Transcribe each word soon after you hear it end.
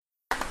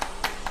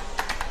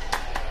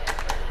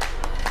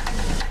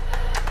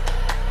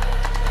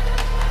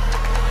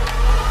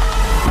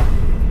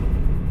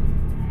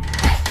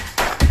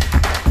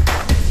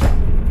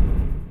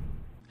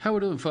How we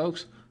doing,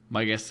 folks?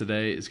 My guest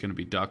today is going to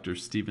be Dr.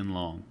 Stephen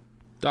Long.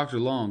 Dr.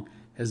 Long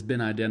has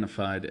been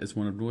identified as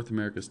one of North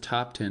America's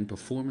top 10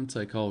 performance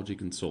psychology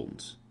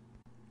consultants.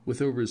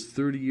 With over his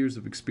 30 years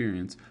of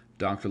experience,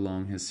 Dr.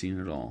 Long has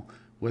seen it all,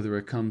 whether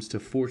it comes to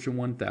Fortune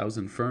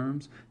 1000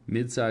 firms,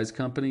 mid-sized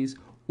companies,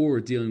 or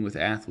dealing with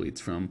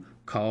athletes from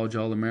college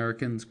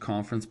All-Americans,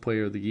 Conference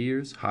Player of the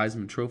Years,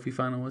 Heisman Trophy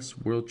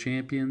finalists, world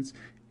champions,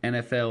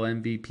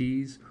 NFL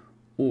MVPs,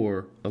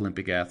 or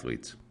Olympic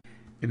athletes.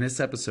 In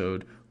this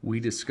episode, we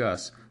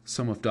discuss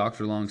some of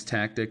Dr. Long's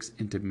tactics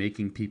into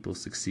making people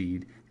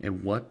succeed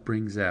and what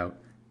brings out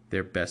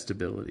their best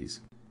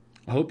abilities.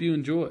 I hope you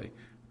enjoy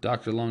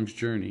Dr. Long's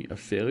journey of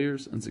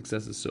failures and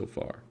successes so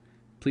far.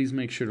 Please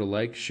make sure to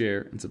like,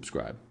 share, and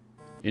subscribe.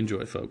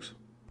 Enjoy, folks.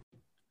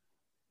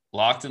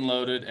 Locked and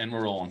loaded, and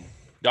we're rolling.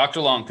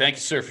 Dr. Long, thank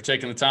you, sir, for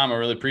taking the time. I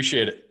really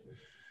appreciate it.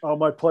 Oh,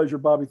 my pleasure,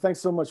 Bobby.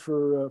 Thanks so much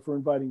for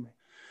inviting me.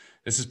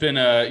 This has been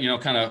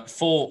kind of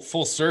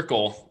full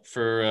circle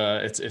for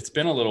it's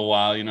been a little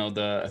while.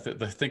 I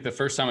think the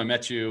first time I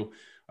met you,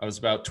 I was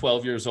about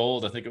 12 years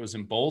old. I think it was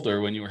in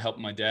Boulder when you were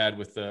helping my dad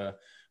with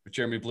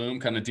Jeremy Bloom,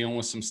 kind of dealing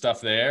with some stuff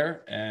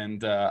there.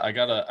 And I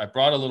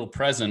brought a little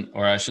present,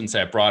 or I shouldn't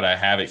say I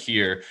have it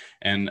here.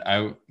 And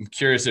I'm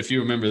curious if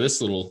you remember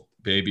this little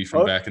baby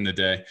from back in the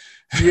day.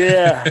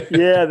 Yeah.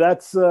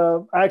 That's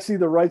actually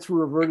the rights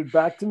were reverted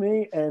back to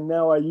me, and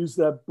now I use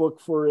that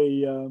book for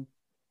a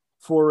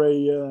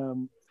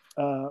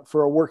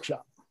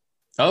workshop.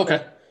 Oh,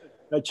 okay.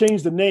 I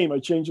changed the name. I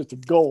changed it to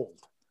Gold.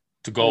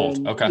 To Gold.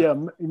 And, okay. Yeah,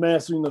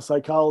 mastering the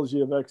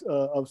psychology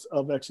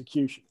of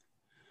execution.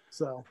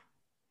 So.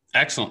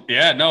 Excellent.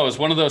 Yeah. No, it's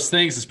one of those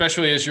things,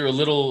 especially as you're a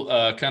little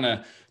kind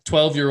of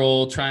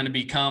 12-year-old trying to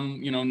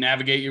become,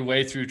 navigate your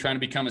way through trying to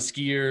become a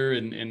skier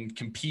and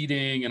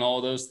competing and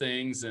all those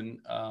things. And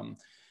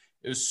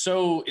it was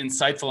so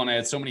insightful, and I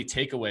had so many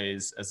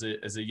takeaways as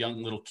a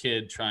young little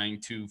kid trying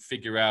to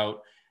figure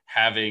out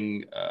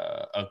having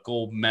a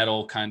gold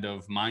medal kind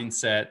of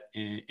mindset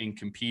in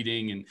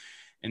competing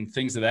and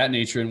things of that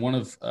nature. And one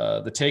of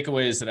the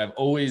takeaways that I've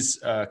always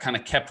kind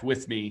of kept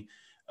with me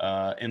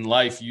in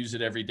life, use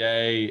it every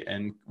day,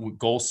 and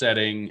goal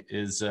setting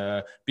is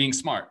being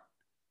smart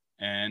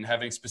and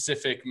having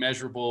specific,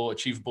 measurable,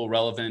 achievable,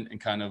 relevant,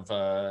 and kind of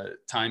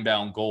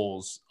time-bound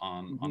goals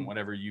on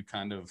whatever you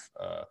kind of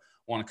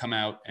want to come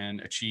out and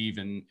achieve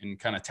and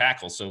kind of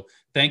tackle. So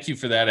thank you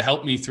for that. It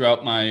helped me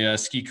throughout my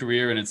ski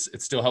career, and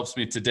it still helps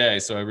me today.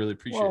 So I really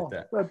appreciate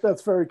that.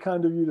 That's very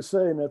kind of you to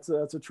say, and that's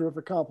a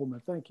terrific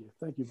compliment. Thank you,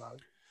 Bobby.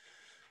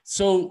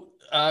 So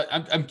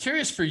I'm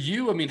curious for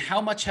you. I mean, how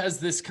much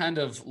has this kind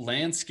of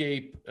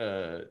landscape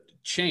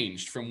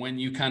changed from when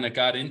you kind of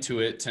got into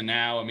it to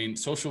now? I mean,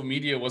 social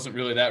media wasn't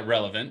really that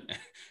relevant,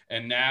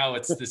 and now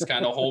it's this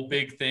kind of whole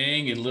big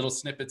thing and little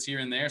snippets here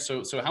and there.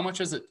 So how much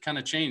has it kind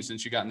of changed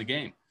since you got in the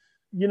game?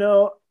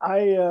 So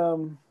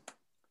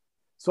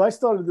I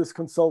started this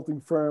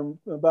consulting firm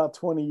about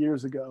 20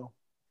 years ago,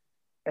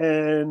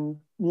 and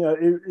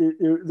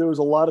there was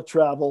a lot of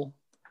travel.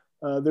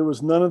 There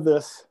was none of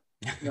this.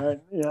 Right?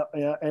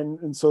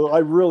 And so I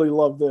really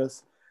love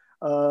this.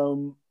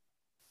 The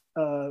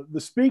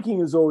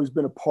speaking has always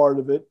been a part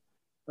of it.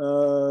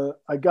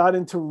 I got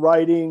into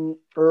writing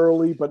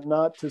early, but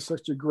not to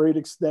such a great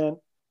extent.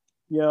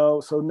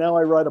 So now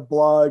I write a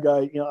blog.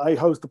 I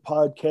host a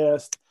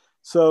podcast.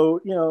 So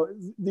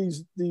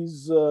these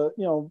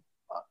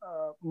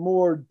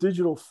more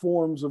digital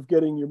forms of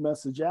getting your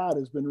message out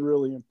has been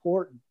really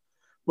important.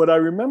 But I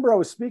remember I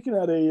was speaking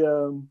at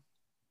a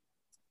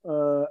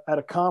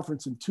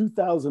conference in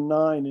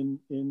 2009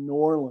 in New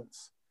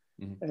Orleans.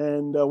 Mm-hmm.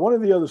 And one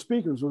of the other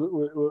speakers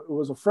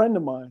was a friend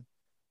of mine,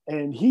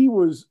 and he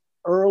was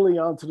early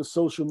onto the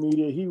social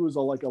media. He was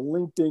like a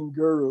LinkedIn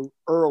guru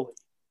early.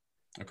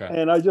 Okay.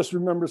 And I just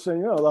remember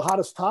saying, the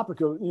hottest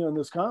topic of, in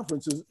this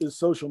conference is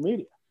social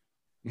media.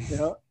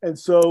 And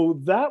so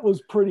that was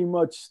pretty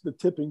much the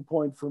tipping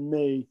point for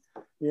me.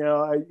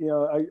 I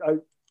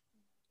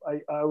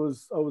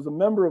was a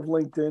member of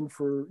LinkedIn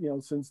for,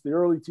 since the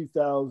early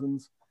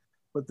 2000s,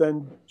 but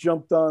then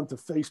jumped on to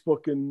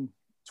Facebook and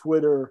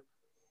Twitter,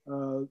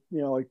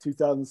 like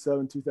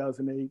 2007,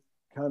 2008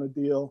 kind of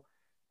deal.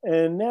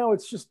 And now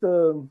it's just,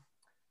 I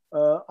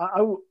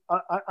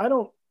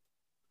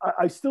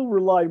still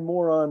rely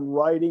more on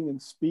writing and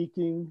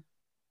speaking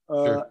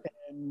Sure.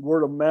 and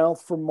word of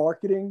mouth for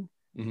marketing.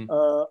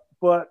 Mm-hmm.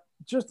 But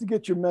just to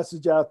get your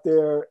message out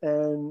there,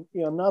 and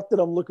not that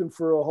I'm looking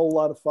for a whole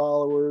lot of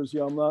followers.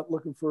 I'm not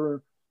looking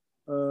for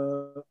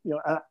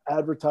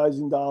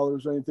advertising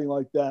dollars or anything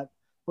like that.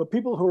 But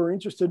people who are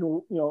interested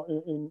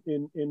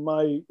in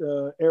my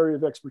area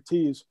of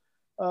expertise,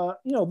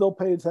 they'll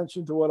pay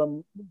attention to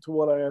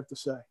what I have to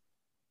say.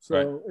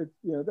 So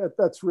right.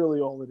 That's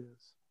really all it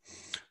is.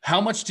 How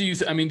much do you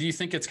do you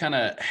think it's kind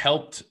of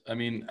helped? I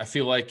mean, I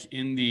feel like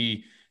in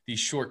these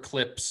short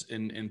clips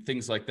and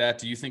things like that,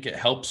 do you think it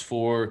helps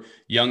for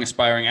young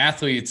aspiring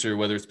athletes, or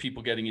whether it's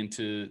people getting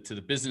into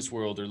the business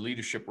world or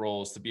leadership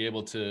roles, to be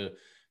able to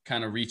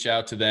kind of reach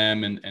out to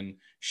them and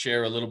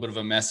share a little bit of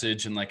a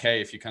message and like, hey,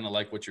 if you kind of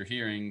like what you're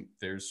hearing,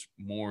 there's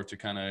more to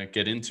kind of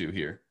get into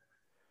here.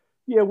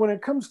 Yeah, when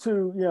it comes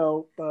to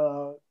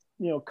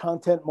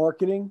content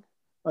marketing,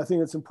 I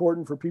think it's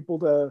important for people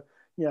to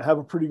have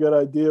a pretty good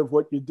idea of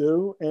what you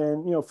do.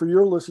 And for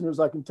your listeners,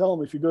 I can tell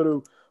them if you go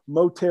to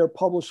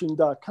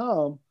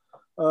motairpublishing.com,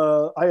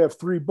 I have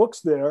 3 books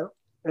there,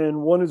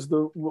 and one is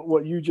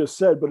what you just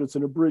said, but it's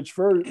an abridged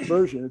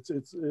version.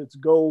 It's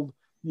gold,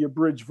 the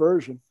abridged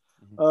version.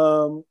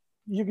 Mm-hmm.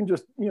 You can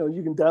just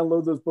you can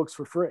download those books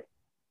for free.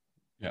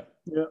 Yeah.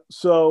 Yeah.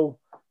 So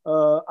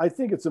I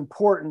think it's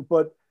important,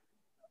 but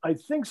I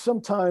think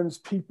sometimes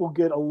people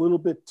get a little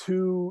bit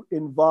too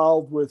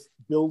involved with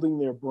building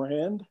their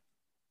brand.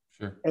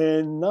 Sure.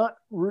 And not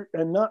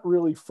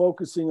really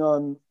focusing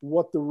on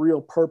what the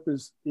real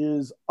purpose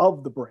is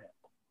of the brand.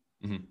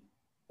 Mm-hmm.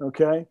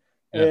 Okay.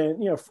 Yeah.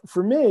 And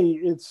for me,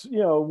 it's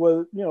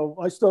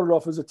I started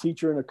off as a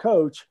teacher and a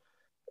coach,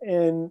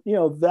 and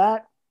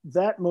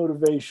that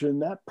motivation,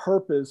 that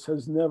purpose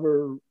has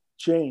never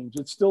changed.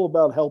 It's still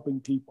about helping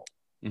people.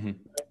 Mm-hmm.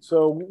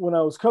 So when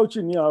I was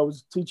coaching, I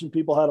was teaching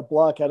people how to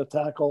block, how to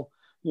tackle,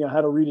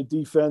 how to read a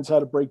defense, how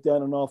to break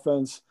down an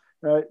offense,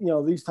 right?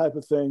 These type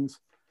of things.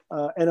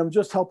 And I'm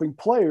just helping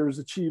players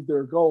achieve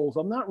their goals.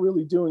 I'm not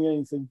really doing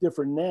anything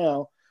different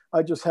now.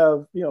 I just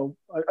have,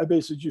 I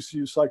basically just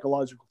use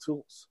psychological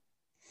tools.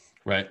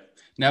 Right.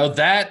 Now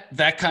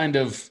that kind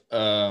of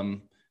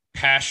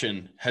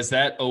passion, has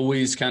that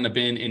always kind of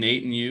been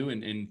innate in you,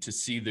 and to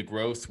see the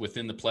growth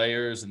within the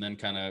players and then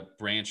kind of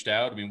branched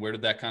out? I mean, where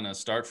did that kind of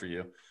start for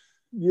you?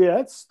 Yeah,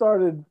 it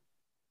started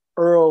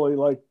early,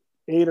 like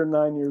 8 or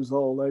 9 years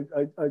old.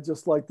 I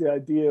just like the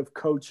idea of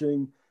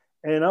coaching.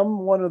 And I'm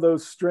one of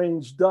those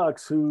strange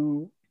ducks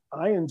who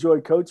I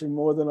enjoy coaching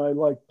more than I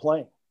like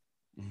playing.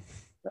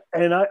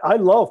 And I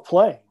love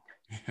playing,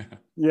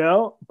 but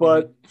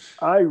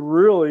mm-hmm. I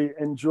really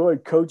enjoy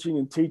coaching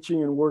and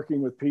teaching and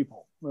working with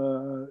people.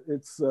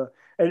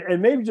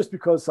 And maybe just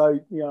because I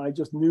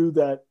just knew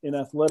that in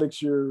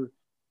athletics, your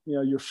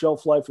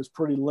shelf life is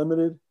pretty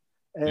limited.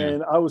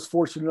 And I was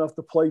fortunate enough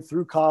to play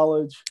through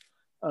college,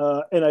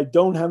 and I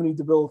don't have any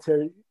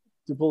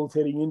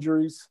debilitating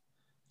injuries.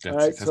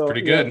 That's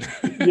pretty good.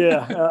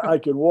 I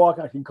can walk,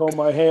 I can comb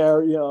my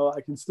hair,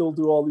 I can still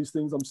do all these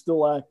things. I'm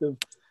still active.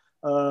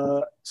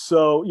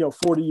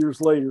 40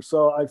 years later.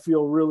 So I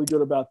feel really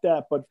good about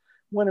that. But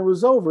when it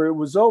was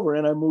over,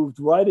 and I moved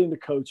right into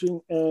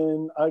coaching,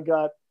 and I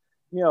got,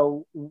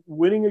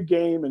 winning a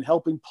game and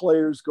helping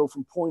players go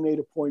from point A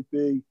to point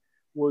B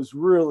was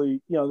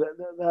really,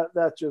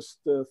 that just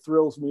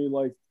thrills me.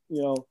 Like,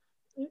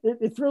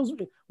 it thrills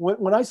me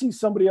when I see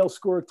somebody else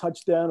score a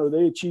touchdown or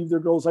they achieve their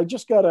goals. I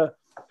just got a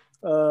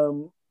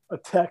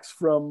text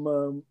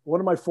from one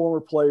of my former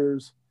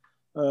players,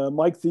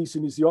 Mike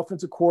Thiessen. He's the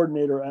offensive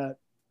coordinator at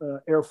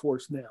Air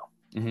Force now.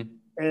 Mm-hmm.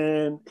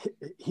 And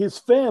his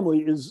family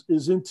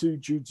is into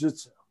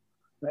jiu-jitsu,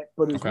 right?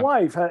 But his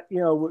wife had,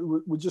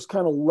 we just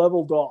kind of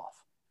leveled off.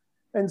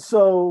 And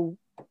so,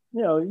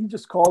 he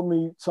just called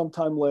me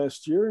sometime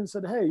last year and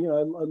said, hey,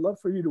 I'd love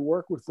for you to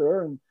work with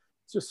her and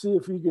just see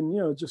if you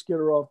can, just get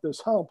her off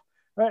this hump.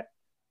 Right.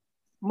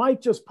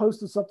 Mike just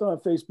posted something on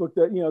Facebook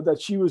that,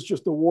 that she was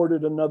just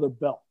awarded another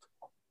belt.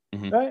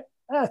 Mm-hmm. Right.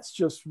 That's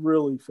just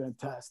really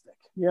fantastic.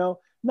 Not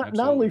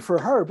only for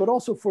her, but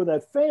also for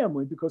that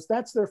family, because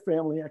that's their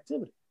family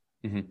activity.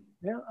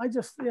 Mm-hmm. I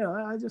just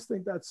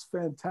think that's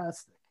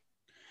fantastic.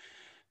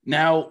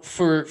 Now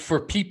for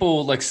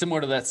people like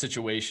similar to that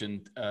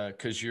situation,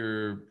 cause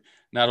you're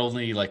not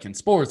only like in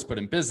sports, but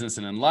in business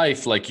and in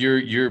life, like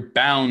you're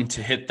bound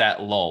to hit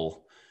that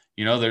lull.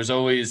 There's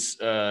always,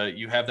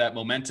 you have that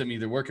momentum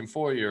either working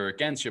for you or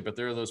against you, but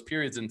there are those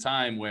periods in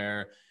time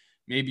where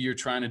maybe you're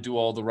trying to do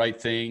all the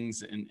right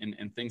things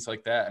and things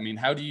like that. I mean,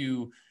 how do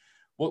you,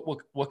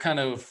 what kind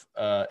of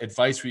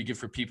advice would you give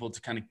for people to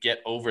kind of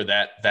get over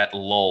that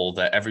lull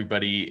that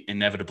everybody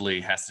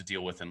inevitably has to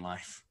deal with in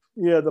life?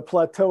 Yeah, the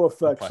plateau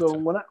effect. So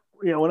when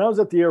I was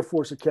at the Air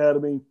Force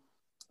Academy,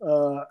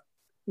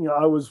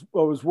 I was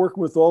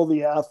working with all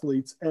the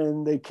athletes,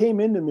 and they came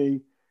into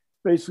me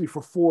basically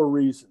for 4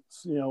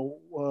 reasons.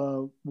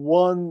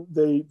 One,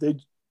 they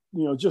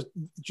just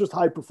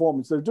high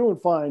performance. They're doing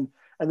fine,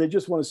 and they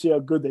just want to see how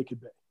good they could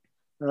be.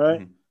 All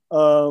right.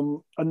 Mm-hmm.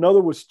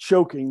 Another was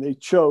choking. They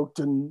choked,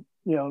 and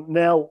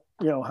now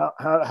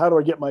how do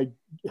I get my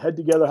head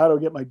together? How do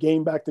I get my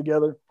game back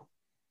together?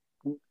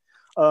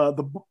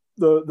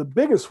 The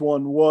biggest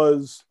one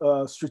was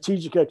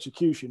strategic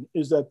execution.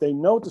 Is that they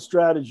know what the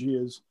strategy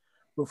is,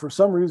 but for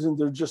some reason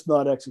they're just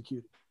not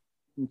executing.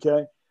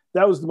 Okay.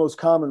 That was the most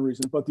common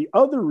reason. But the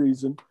other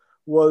reason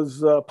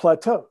was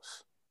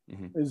plateaus.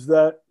 Mm-hmm. Is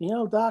that,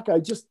 Doc, I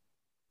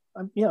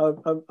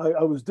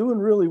was doing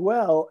really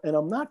well, and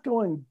I'm not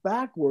going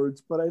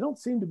backwards, but I don't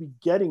seem to be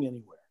getting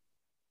anywhere.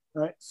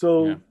 Right.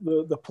 So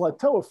the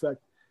plateau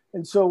effect.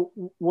 And so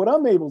what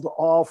I'm able to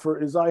offer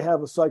is I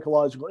have a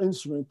psychological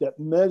instrument that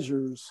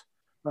measures,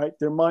 right,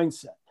 their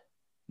mindset.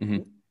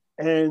 Mm-hmm.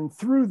 And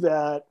through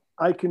that,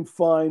 I can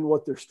find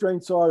what their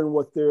strengths are and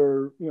what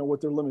their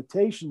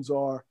limitations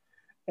are.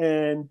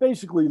 and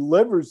basically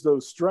levers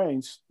those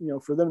strengths,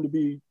 for them to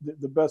be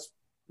the best,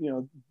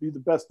 be the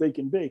best they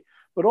can be,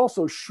 but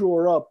also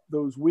shore up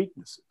those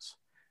weaknesses.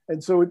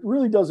 And so it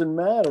really doesn't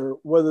matter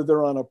whether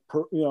they're on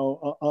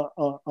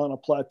a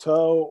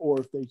plateau or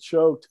if they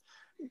choked.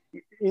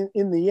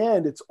 In the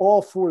end, it's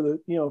all for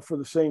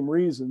the same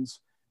reasons.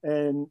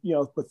 And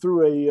but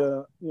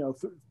through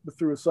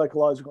a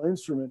psychological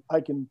instrument,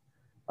 I can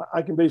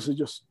basically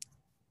just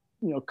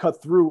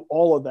cut through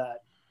all of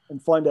that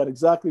and find out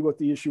exactly what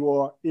the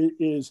issue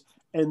is,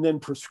 and then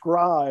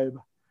prescribe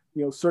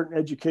certain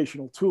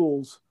educational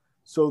tools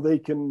so they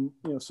can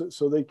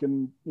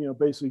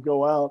basically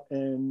go out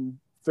and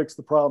fix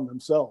the problem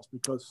themselves,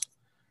 because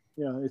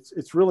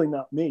it's really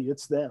not me,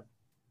 it's them.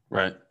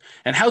 Right.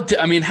 And how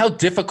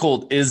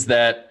difficult is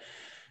that?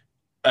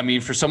 I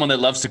mean, for someone that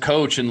loves to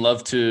coach and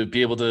love to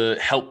be able to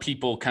help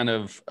people kind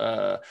of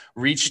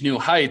reach new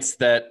heights,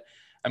 that,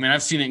 I mean,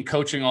 I've seen it in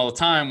coaching all the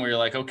time where you're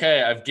like,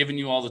 okay, I've given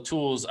you all the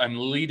tools. I'm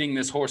leading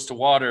this horse to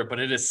water, but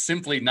it is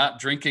simply not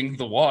drinking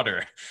the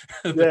water.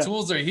 The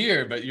tools are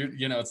here, but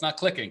it's not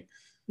clicking.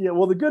 Yeah.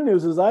 Well, the good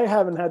news is I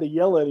haven't had to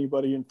yell at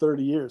anybody in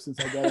 30 years since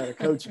I got out of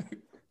coaching.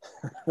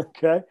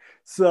 Okay.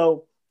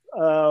 So,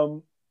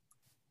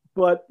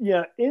 but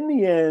yeah, in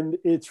the end,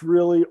 it's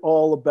really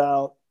all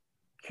about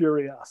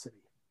curiosity.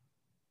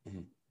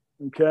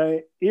 Mm-hmm.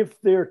 Okay. If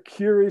they're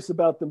curious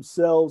about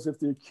themselves, if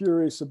they're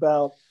curious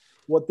about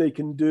what they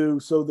can do.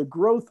 So the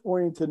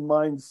growth-oriented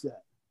mindset,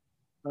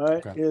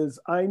 right, is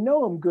I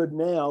know I'm good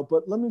now,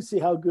 but let me see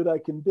how good I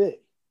can be.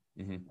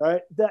 Mm-hmm.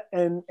 Right.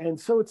 And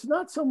so it's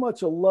not so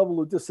much a level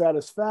of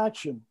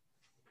dissatisfaction.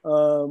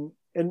 And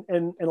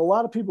a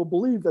lot of people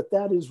believe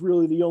that is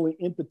really the only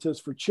impetus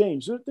for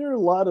change. There are a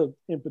lot of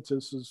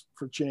impetuses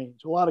for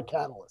change, a lot of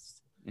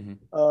catalysts.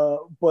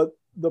 Mm-hmm. But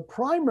the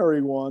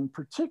primary one,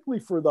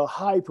 particularly for the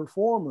high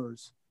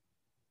performers,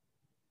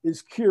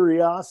 is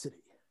curiosity.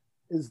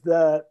 Is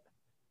that,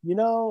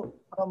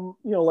 I'm,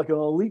 like an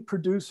elite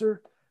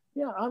producer.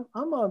 Yeah,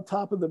 I'm on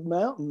top of the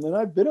mountain, and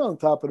I've been on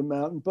top of the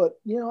mountain, but,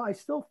 I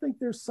still think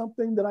there's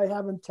something that I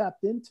haven't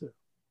tapped into.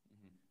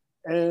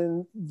 Mm-hmm.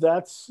 And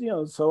that's,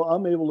 so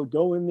I'm able to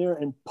go in there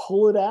and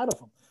pull it out of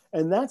them.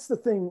 And that's the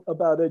thing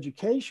about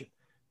education,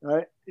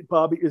 right,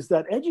 Bobby, is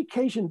that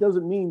education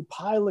doesn't mean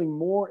piling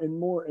more and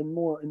more and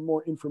more and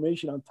more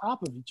information on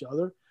top of each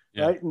other,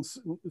 right? And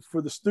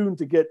for the student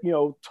to get,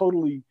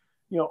 totally,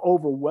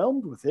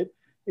 overwhelmed with it.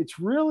 It's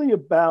really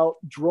about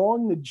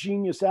drawing the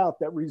genius out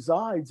that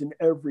resides in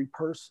every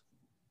person.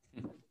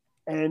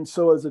 And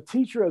so as a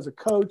teacher, as a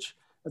coach,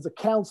 as a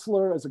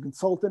counselor, as a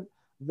consultant,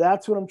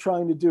 that's what I'm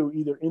trying to do,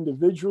 either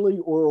individually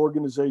or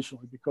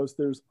organizationally, because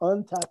there's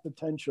untapped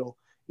potential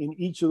in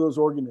each of those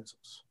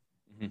organisms.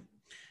 Mm-hmm.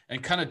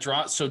 And kind of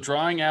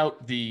drawing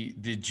out the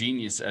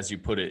genius, as you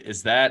put it,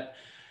 is that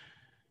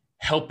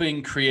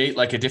helping create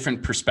like a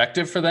different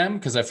perspective for them?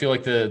 Because I feel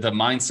like the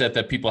mindset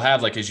that people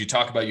have, like, as you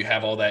talk about, you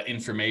have all that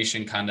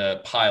information kind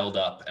of piled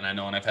up. And I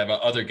know, and I've had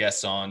other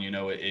guests on,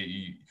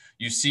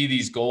 you see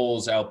these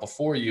goals out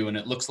before you and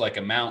it looks like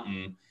a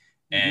mountain.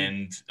 Mm-hmm.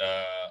 And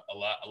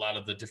a lot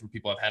of the different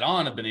people I've had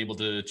on have been able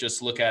to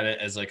just look at it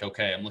as like,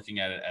 okay, I'm looking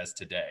at it as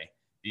today.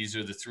 These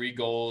are the 3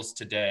 goals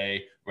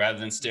today, rather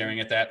than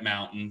staring at that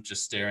mountain,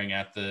 just staring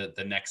at the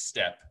next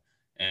step.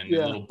 And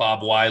a little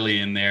Bob Wiley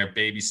in there,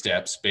 baby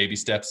steps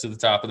to the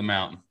top of the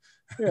mountain.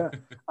 Yeah,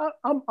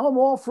 I'm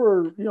all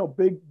for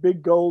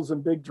big goals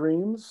and big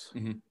dreams,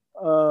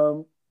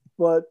 mm-hmm.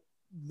 But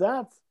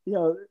that's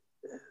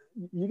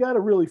you got to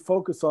really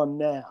focus on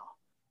now.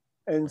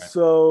 And right.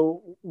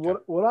 So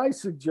what I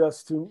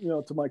suggest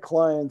to my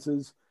clients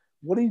is,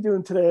 what are you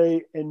doing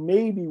today, and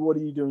maybe what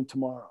are you doing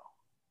tomorrow?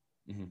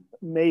 Mm-hmm.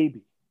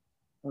 Maybe,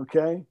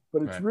 okay,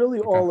 but it's really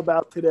all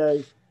about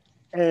today,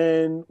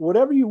 and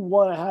whatever you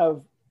want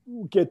to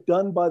get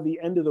done by the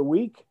end of the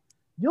week,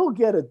 you'll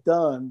get it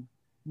done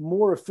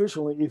more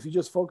efficiently if you're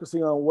just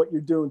focusing on what you're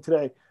doing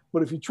today.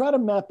 But if you try to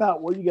map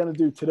out what you're going to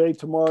do today,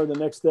 tomorrow, the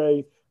next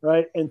day,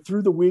 right, and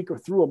through the week or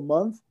through a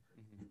month,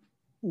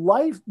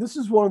 life, this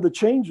is one of the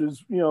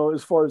changes,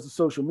 as far as the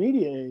social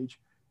media age,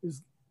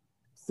 is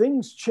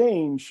things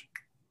change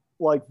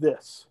like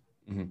this.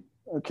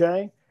 Mm-hmm.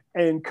 Okay.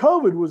 And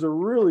COVID was a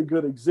really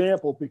good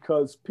example,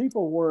 because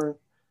people weren't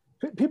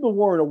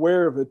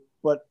aware of it,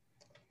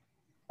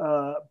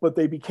 but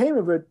they became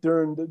of it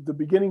during the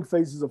beginning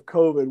phases of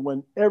COVID,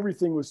 when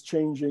everything was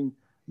changing,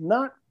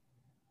 not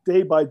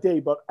day by day,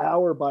 but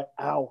hour by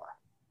hour.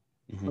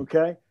 Mm-hmm.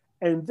 Okay.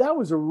 And that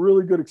was a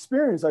really good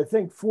experience, I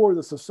think, for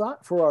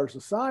our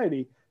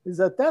society,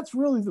 is that's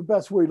really the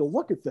best way to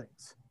look at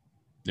things.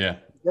 Yeah.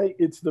 Okay?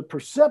 It's the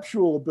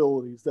perceptual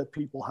abilities that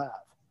people have.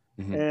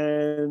 Mm-hmm.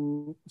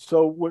 And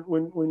so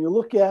when you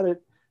look at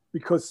it,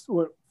 because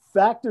when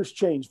factors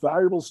change,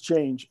 variables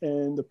change,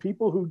 and the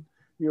people who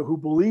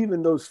believe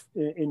in those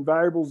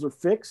variables are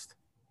fixed,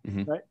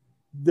 mm-hmm. right,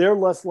 they're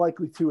less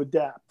likely to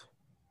adapt.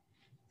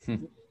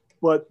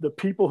 But the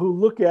people who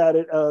look at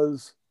it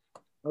as,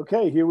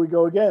 okay, here we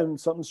go again,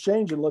 something's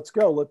changing, let's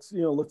go, let's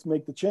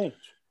make the change.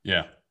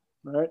 Yeah.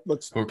 All right,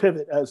 let's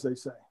pivot, as they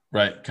say.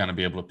 Right. Kind of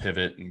be able to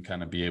pivot and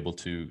kind of be able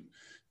to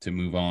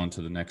move on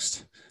to the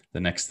next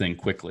thing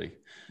quickly.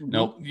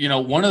 Mm-hmm. Now,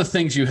 one of the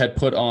things you had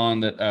put on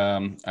that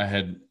I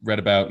had read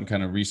about and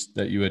kind of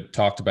that you had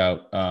talked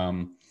about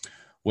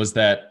was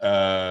that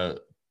a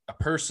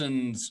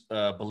person's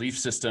belief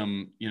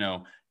system,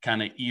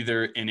 kind of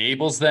either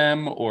enables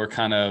them or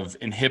kind of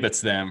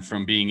inhibits them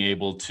from being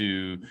able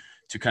to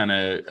kind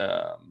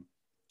of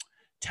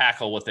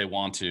tackle what they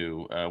want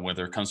to,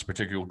 whether it comes to a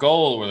particular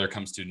goal, or whether it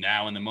comes to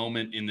now in the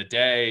moment in the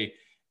day,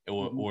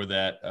 or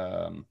that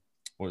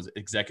was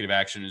executive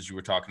action, as you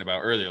were talking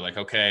about earlier. Like,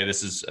 okay,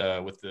 this is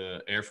with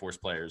the Air Force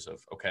players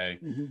of, okay,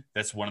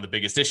 that's one of the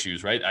biggest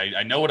issues, right?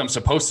 I know what I'm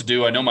supposed to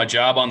do. I know my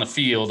job on the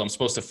field. I'm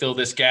supposed to fill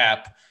this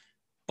gap.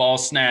 Ball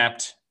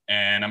snapped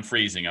and I'm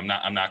freezing. I'm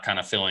not kind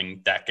of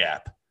filling that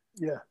gap.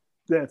 Yeah.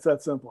 It's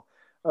that simple.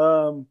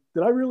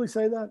 Did I really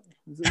say that?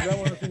 Is that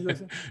one of the things I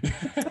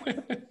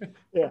said?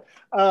 Yeah.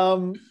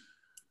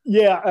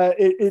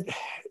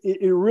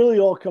 It really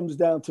all comes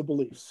down to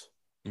beliefs,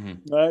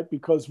 right?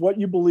 Because what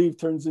you believe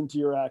turns into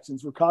your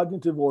actions. We're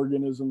cognitive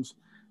organisms.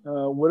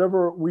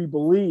 Whatever we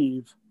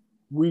believe,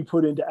 we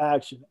put into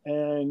action.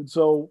 And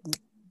so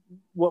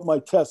what my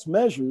test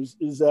measures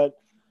is that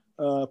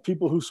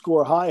people who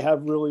score high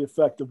have really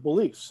effective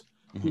beliefs.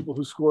 People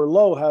who score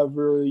low have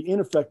really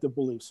ineffective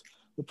beliefs.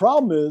 The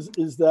problem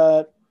is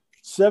that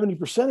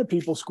 70% of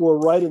people score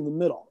right in the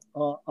middle,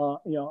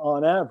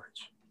 on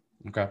average.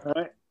 Okay.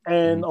 Right?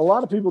 And a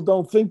lot of people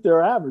don't think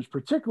they're average,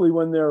 particularly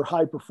when they're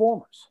high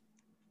performers.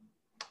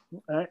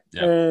 Right?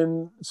 Yeah.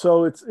 And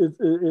so it's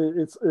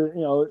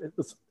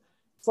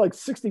like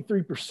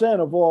 63%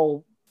 of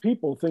all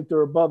people think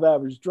they're above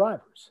average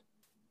drivers.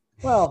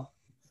 Well,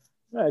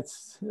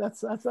 that's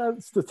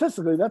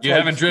statistically, that's you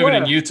haven't driven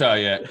in Utah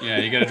yet. Yeah,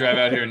 you got to drive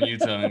out here in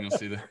Utah and you'll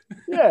see that.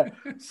 Yeah.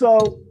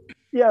 So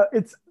yeah,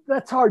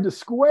 that's hard to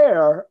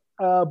square,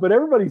 but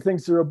everybody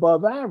thinks they're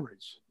above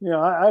average.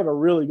 I have a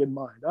really good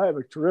mind. I have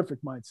a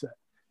terrific mindset.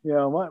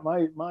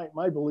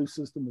 My belief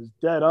system is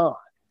dead on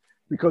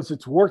because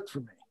it's worked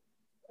for me.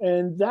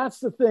 And that's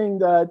the thing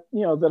that,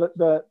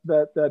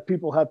 that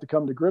people have to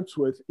come to grips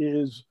with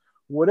is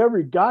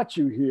whatever got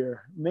you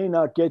here may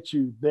not get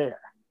you there.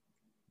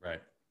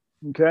 Right.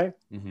 Okay.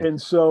 And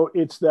so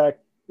it's that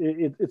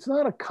it's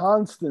not a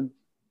constant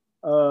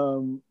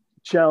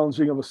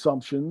challenging of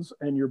assumptions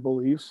and your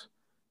beliefs,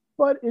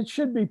 but it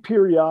should be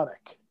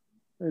periodic.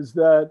 Is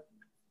that,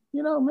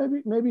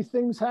 maybe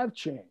things have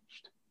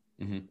changed,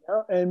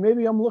 and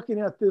maybe I'm looking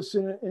at this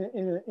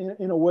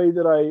in a way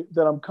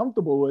that I'm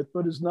comfortable with,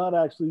 but is not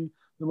actually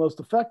the most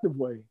effective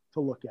way to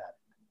look at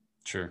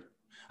it. Sure.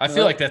 I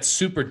feel like that's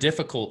super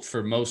difficult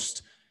for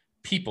most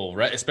people,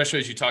 right? Especially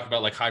as you talk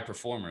about like high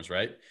performers,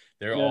 right?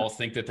 They're all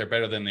think that they're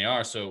better than they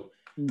are. So,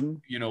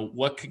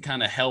 what can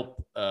kind of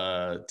help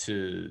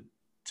to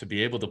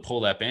be able to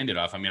pull that Band-Aid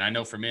off? I mean, I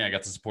know for me, I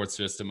got the support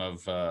system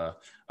of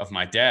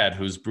my dad,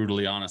 who's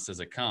brutally honest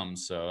as it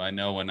comes. So I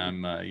know when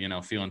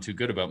I'm, feeling too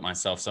good about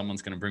myself,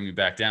 someone's going to bring me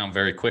back down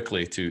very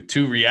quickly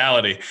to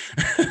reality.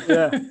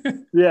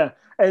 Yeah.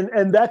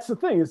 And that's the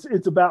thing.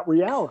 It's about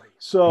reality.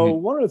 So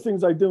one of the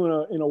things I do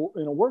in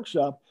a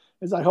workshop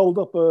is I hold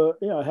up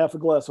half a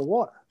glass of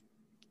water,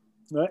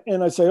 right?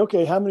 And I say,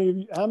 okay, how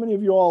many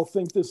of you all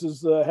think this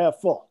is half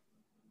full?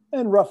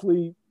 And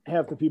roughly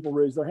half the people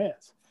raise their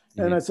hands.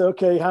 And I say,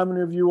 okay, how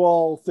many of you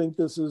all think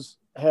this is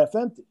half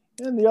empty?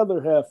 And the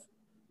other half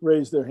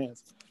raise their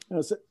hands. And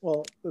I said,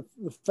 well, the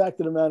fact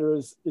of the matter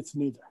is it's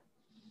neither.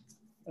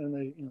 And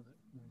the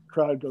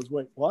crowd goes,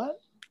 wait, what?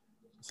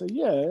 I say,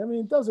 yeah, I mean,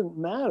 it doesn't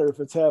matter if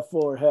it's half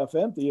full or half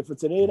empty. If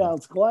it's an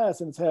 8-ounce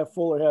glass and it's half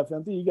full or half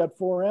empty, you got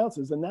 4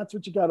 ounces, and that's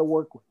what you got to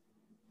work with.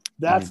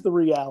 That's the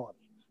reality.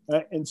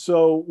 Right? And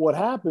so what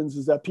happens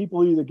is that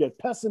people either get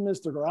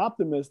pessimistic or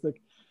optimistic.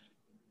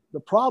 The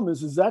problem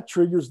is that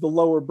triggers the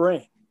lower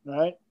brain,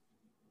 right?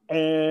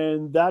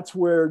 And that's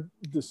where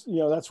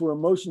that's where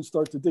emotions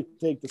start to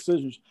dictate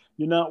decisions.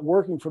 You're not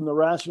working from the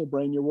rational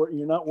brain.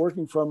 You're not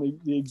working from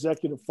the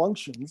executive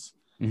functions.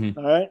 All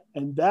right.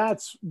 And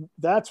that's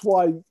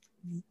why,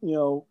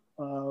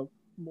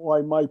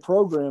 why my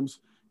programs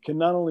can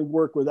not only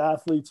work with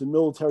athletes and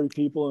military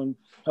people and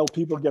help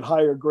people get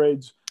higher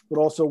grades, but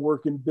also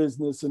work in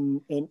business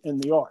and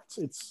the arts.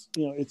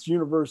 It's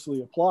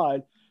universally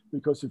applied,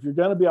 because if you're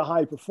going to be a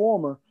high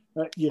performer,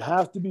 you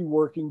have to be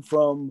working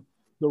from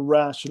the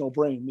rational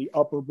brain, the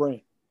upper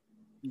brain,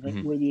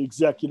 right, where the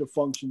executive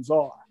functions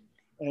are.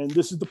 And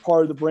this is the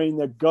part of the brain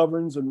that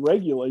governs and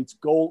regulates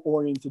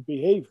goal-oriented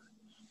behavior.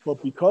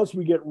 But because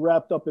we get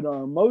wrapped up in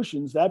our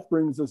emotions, that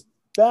brings us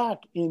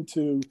back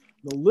into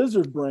the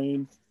lizard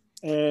brain.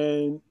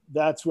 And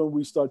that's when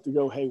we start to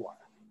go haywire.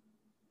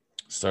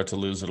 Start to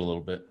lose it a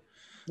little bit.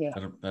 Yeah.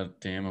 That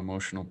damn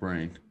emotional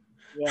brain.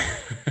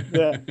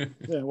 Yeah.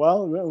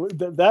 Well,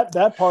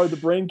 that part of the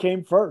brain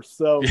came first.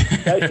 So,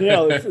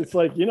 it's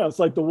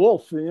like the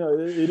wolf,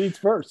 it eats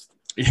first.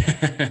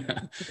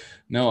 Yeah.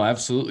 No,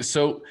 absolutely.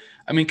 So,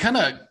 I mean, kind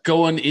of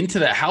going into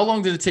that, how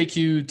long did it take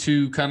you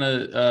to kind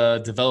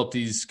of develop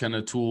these kind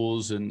of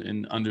tools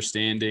and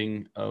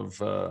understanding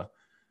of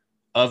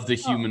of the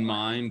human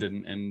mind,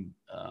 and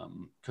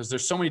because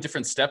there's so many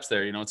different steps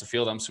there. You know, it's a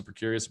field I'm super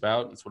curious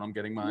about. It's what I'm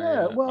getting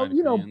my my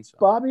degree in. So.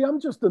 Bobby, I'm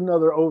just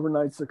another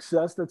overnight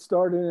success that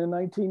started in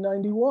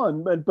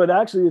 1991, but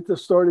actually it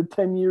just started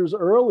 10 years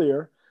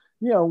earlier.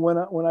 You know,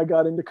 when I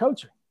got into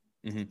coaching.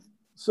 Mm-hmm.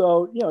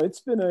 So you know,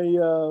 it's been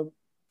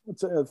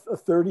it's a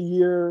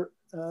 30-year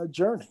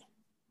journey.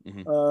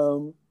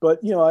 Mm-hmm.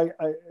 But you know,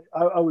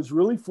 I was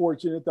really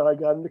fortunate that I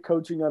got into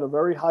coaching at a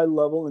very high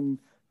level, and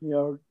you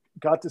know,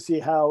 got to see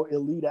how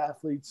elite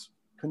athletes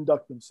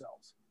conduct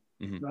themselves,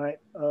 mm-hmm. right?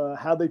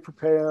 How they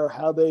prepare,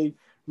 how they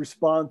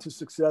respond to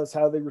success,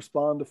 how they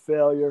respond to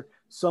failure.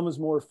 Some is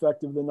more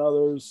effective than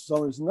others,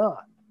 some is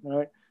not,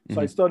 right? So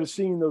mm-hmm. I started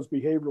seeing those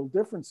behavioral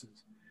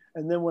differences.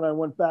 And then when I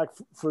went back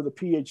for the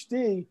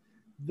PhD,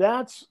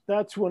 that's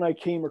when I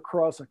came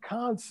across a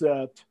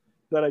concept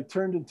that I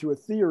turned into a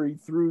theory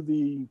through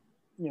the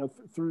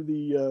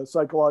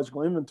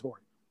psychological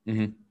inventory.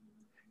 Mm-hmm.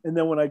 And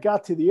then when I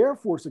got to the Air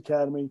Force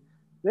Academy,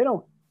 they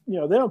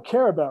don't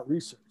care about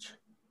research,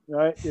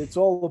 right? It's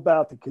all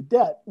about the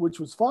cadet, which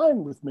was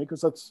fine with me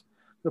because that's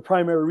the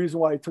primary reason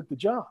why I took the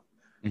job.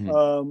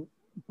 Mm-hmm.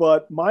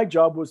 But my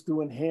job was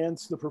to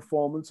enhance the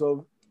performance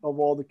of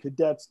all the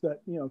cadets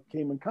that, you know,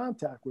 came in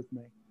contact with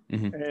me.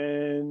 Mm-hmm.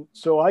 And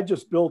so I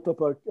just built up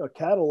a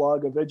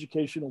catalog of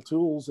educational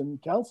tools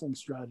and counseling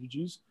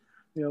strategies,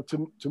 you know,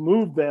 to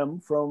move them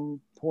from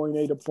point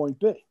A to point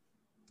B.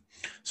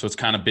 So it's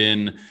kind of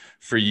been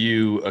for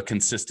you a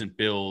consistent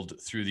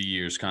build through the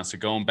years, constant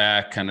going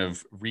back, kind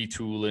of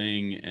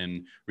retooling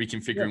and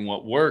reconfiguring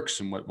what works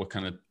and what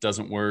kind of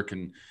doesn't work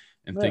and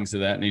things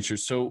of that nature.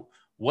 So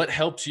what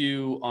helps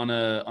you on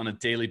a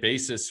daily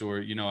basis, or,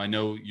 you know, I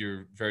know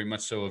you're very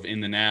much so of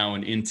in the now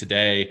and in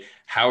today.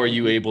 How are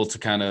you able to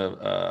kind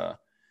of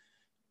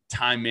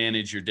time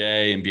manage your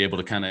day and be able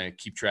to kind of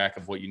keep track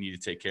of what you need to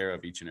take care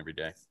of each and every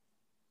day?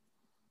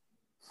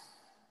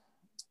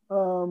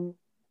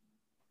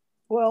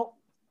 Well,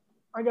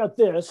 I got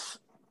this,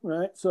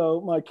 right? So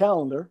my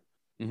calendar,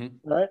 mm-hmm.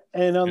 right?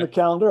 And on the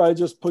calendar, I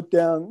just put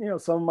down, you know,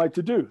 some of my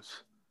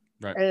to-dos.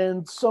 Right.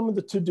 And some of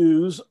the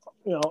to-dos,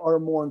 you know, are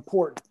more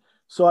important.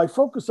 So I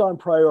focus on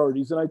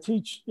priorities, and I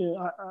teach, you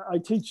know, I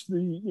teach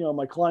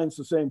my clients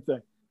the same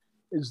thing,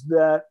 is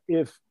that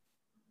if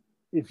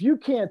you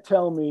can't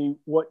tell me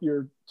what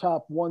your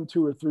top 1,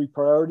 2, or 3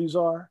 priorities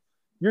are,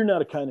 you're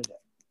not a candidate,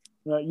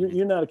 right?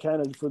 You're not a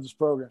candidate for this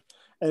program.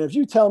 And if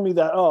you tell me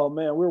that, oh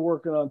man, we're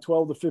working on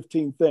 12 to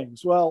 15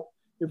 things. Well,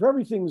 if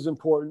everything is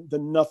important,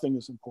 then nothing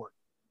is important,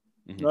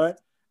 mm-hmm. right?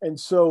 And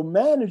so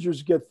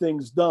managers get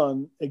things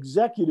done,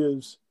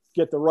 executives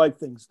get the right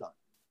things done,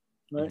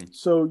 right? Mm-hmm.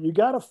 So you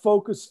got to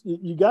focus,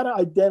 you got to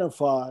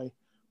identify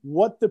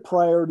what the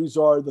priorities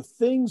are, the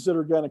things that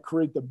are going to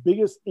create the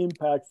biggest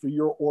impact for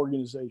your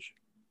organization.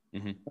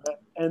 Mm-hmm.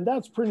 And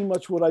that's pretty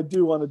much what I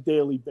do on a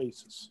daily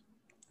basis.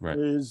 Right.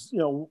 Is, you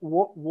know,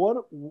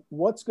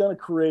 what's going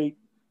to create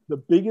the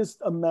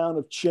biggest amount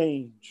of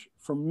change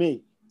for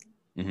me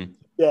mm-hmm.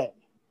 today.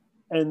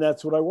 And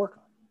that's what I work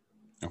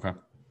on. Okay.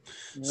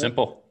 Yeah.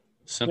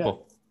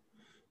 Simple.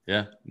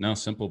 Yeah, no,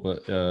 simple,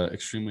 but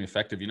extremely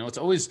effective. You know, it's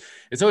always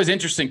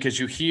interesting because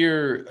you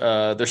hear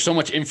there's so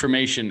much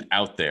information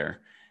out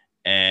there.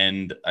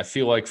 And I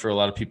feel like for a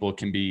lot of people, it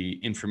can be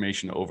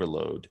information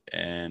overload,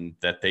 and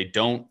that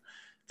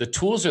the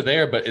tools are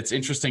there, but it's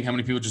interesting how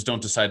many people just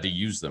don't decide to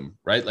use them,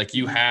 right? Like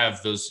you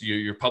have those,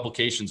 your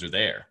publications are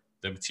there.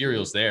 The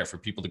material's there for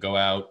people to go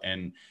out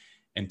and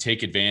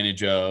take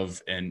advantage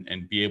of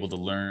and be able to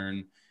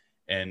learn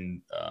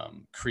and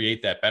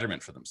create that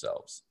betterment for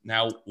themselves.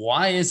 Now,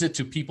 why is it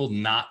to people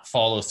not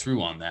follow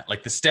through on that?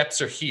 Like the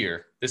steps are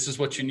here. This is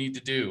what you need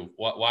to do.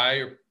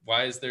 Why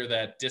is there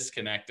that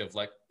disconnect of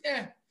like,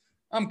 yeah,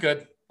 I'm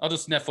good. I'll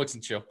just Netflix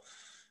and chill.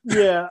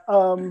 Yeah.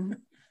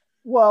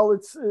 Well,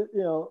 it's, you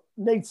know,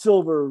 Nate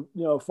Silver,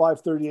 you know,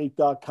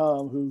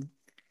 538.com, who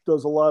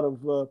does a lot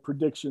of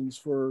predictions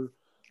for,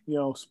 you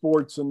know,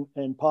 sports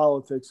and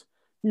politics.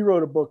 He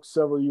wrote a book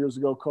several years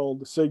ago called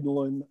The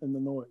Signal and the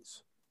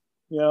Noise.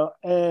 You know,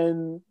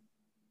 and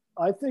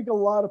I think a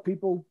lot of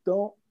people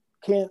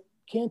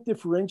can't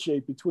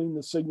differentiate between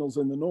the signals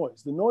and the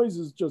noise. The noise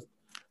is just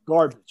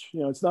garbage. You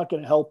know, it's not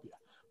going to help you,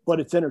 but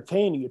it's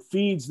entertaining. It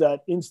feeds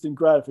that instant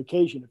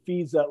gratification. It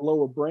feeds that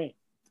lower brain,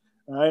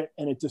 right?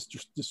 And it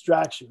just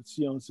distracts you. It's,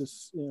 you know, it's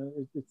just, you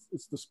know,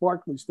 it's the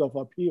sparkly stuff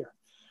up here,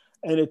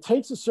 and it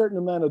takes a certain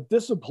amount of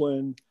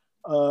discipline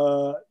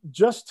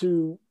just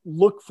to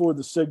look for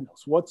the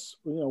signals. What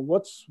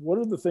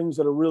are the things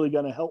that are really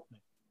going to help me?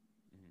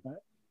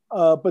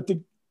 But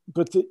you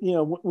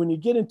know, when you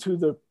get into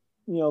the,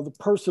 you know, the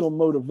personal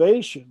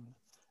motivation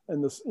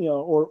and the, you know,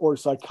 or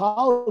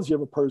psychology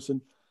of a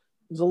person,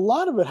 there's a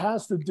lot of it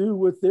has to do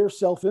with their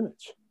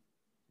self-image.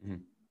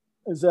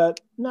 Mm-hmm. Is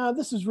that, nah,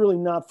 this is really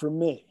not for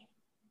me.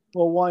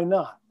 Well, why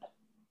not?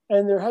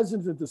 And they're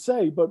hesitant to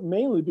say, but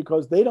mainly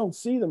because they don't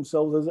see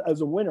themselves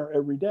as a winner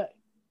every day.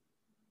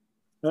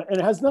 And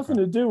it has nothing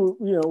to do,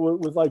 you know,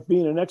 with like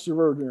being an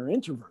extrovert or an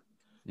introvert.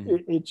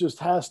 Mm-hmm. It just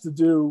has to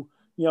do,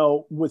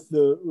 with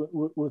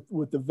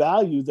the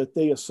value that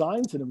they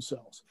assign to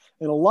themselves.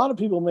 And a lot of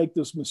people make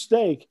this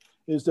mistake,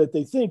 is that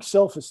they think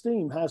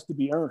self-esteem has to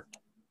be earned.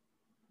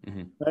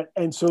 Mm-hmm. Right?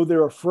 And so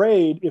they're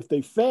afraid if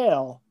they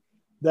fail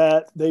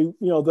that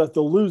that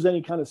they'll lose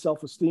any kind of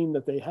self-esteem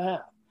that they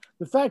have.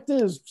 The fact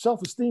is,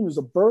 self-esteem is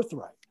a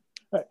birthright.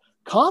 Right?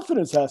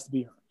 Confidence has to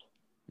be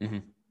earned.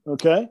 Mm-hmm.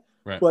 Okay.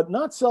 Right. But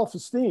not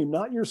self-esteem,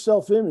 not your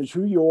self-image,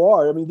 who you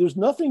are. I mean, there's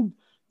nothing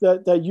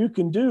that you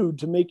can do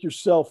to make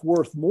yourself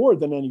worth more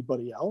than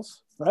anybody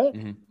else. Right.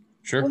 Mm-hmm.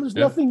 Sure. Well,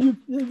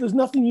 there's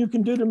nothing you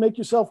can do to make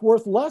yourself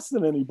worth less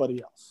than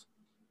anybody else.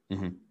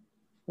 Mm-hmm.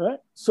 Right.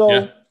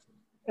 So,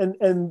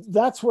 and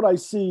that's what I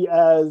see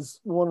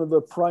as one of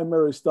the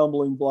primary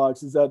stumbling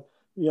blocks, is that,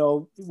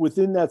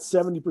 within that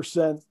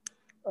 70%,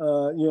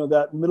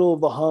 that middle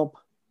of the hump,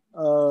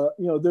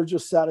 they're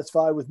just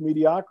satisfied with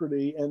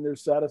mediocrity, and they're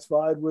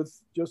satisfied with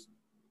just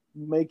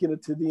making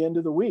it to the end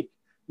of the week.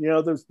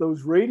 There's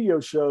those radio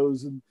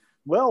shows, and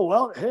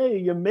well, hey,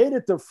 you made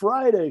it to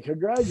Friday.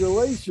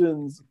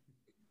 Congratulations.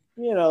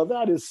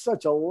 That is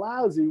such a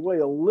lousy way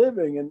of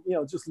living, and,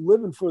 just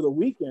living for the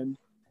weekend,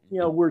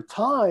 where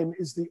time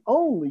is the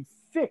only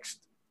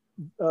fixed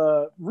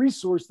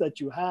resource that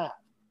you have.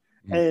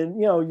 Mm-hmm. And,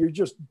 you're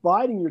just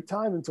biding your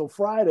time until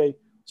Friday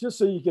just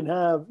so you can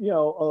have,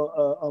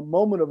 a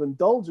moment of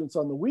indulgence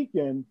on the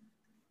weekend.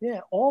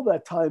 Yeah, all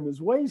that time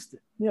is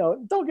wasted.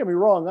 Don't get me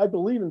wrong. I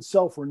believe in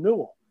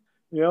self-renewal,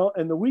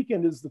 and the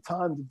weekend is the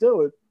time to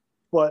do it.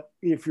 But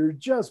if you're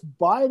just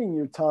biding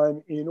your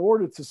time in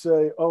order to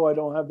say, oh, I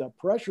don't have that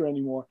pressure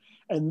anymore.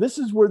 And this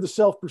is where the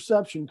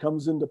self-perception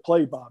comes into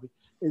play, Bobby,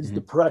 is mm-hmm.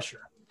 the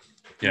pressure.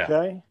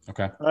 Yeah.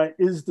 Okay. All right.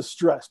 Is the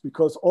stress,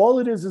 because all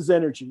it is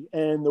energy.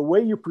 And the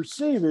way you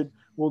perceive it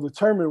will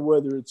determine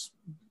whether it's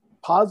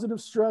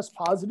positive stress,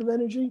 positive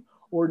energy,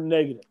 or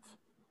negative.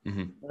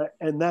 Mm-hmm. Right?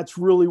 And that's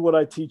really what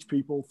I teach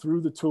people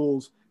through the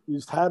tools,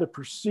 is how to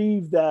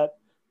perceive that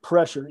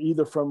pressure,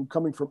 either from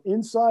coming from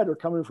inside or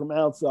coming from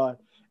outside.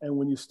 And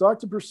when you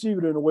start to perceive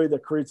it in a way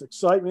that creates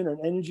excitement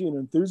and energy and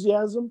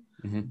enthusiasm,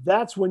 mm-hmm.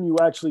 that's when you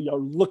actually are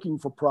looking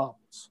for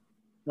problems,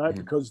 right?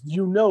 Mm-hmm. Because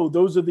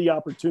those are the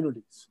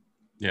opportunities.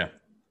 Yeah.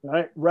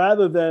 Right.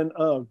 Rather than,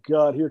 oh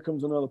God, here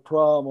comes another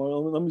problem,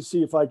 or let me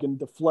see if I can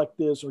deflect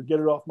this or get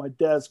it off my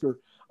desk or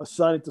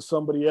assign it to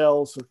somebody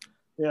else, or,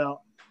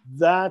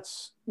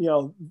 that's,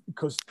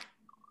 because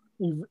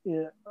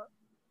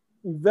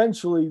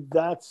eventually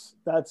that's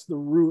the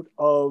root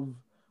of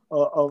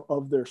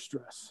their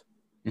stress.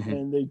 Mm-hmm.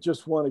 And they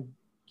just want to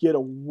get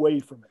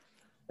away from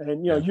it.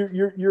 And,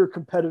 you're a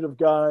competitive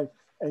guy,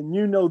 and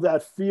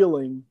that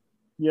feeling,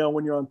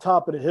 when you're on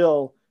top of the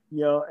hill,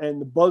 and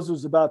the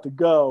buzzer's about to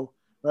go,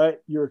 right?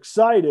 You're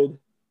excited,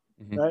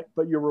 mm-hmm. right?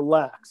 But you're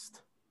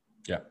relaxed.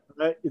 Yeah.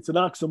 Right. It's an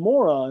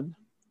oxymoron,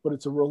 but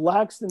it's a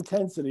relaxed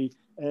intensity.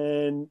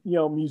 And,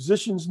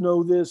 musicians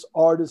know this,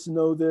 artists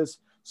know this,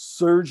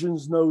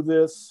 surgeons know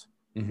this.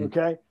 Mm-hmm.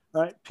 Okay.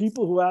 All right.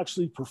 People who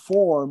actually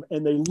perform,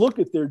 and they look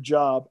at their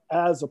job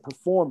as a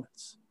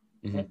performance.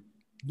 Mm-hmm. Right?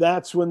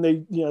 That's when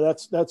they,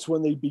 that's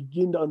when they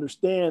begin to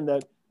understand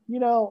that,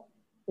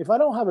 if I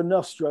don't have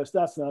enough stress,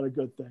 that's not a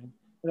good thing.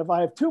 And if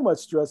I have too much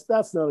stress,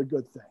 that's not a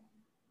good thing.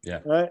 Yeah.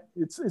 Right.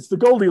 It's the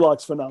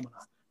Goldilocks phenomenon.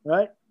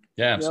 Right.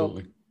 Yeah,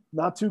 absolutely.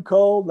 Not too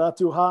cold, not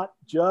too hot,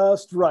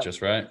 just right.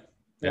 Just right.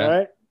 Yeah. All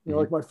right. Mm-hmm.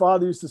 Like my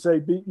father used to say,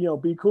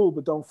 be cool,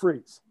 but don't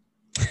freeze.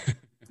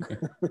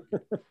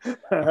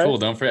 Right? Cool,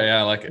 don't freeze. Yeah,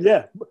 I like it.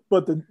 Yeah.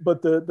 But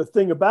the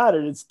thing about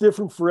it, it's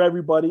different for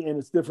everybody, and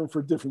it's different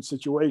for different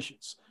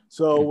situations.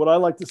 So mm-hmm. what I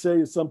like to say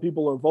is, some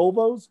people are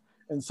Volvos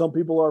and some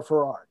people are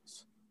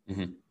Ferraris.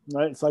 Mm-hmm.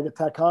 Right. It's like a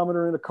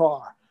tachometer in a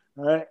car.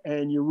 Right.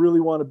 And you really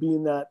want to be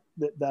in that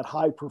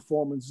high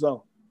performance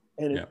zone.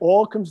 And it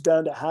all comes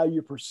down to how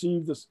you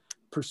perceive the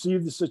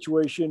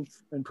situation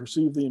and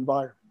perceive the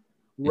environment,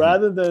 mm-hmm.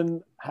 rather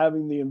than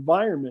having the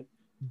environment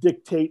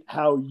dictate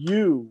how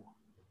you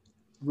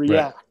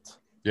react.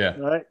 Right. Yeah.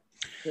 Right.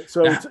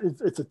 So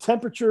it's a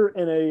temperature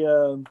and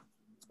a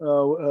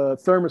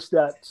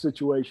thermostat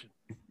situation.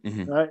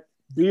 Mm-hmm. Right.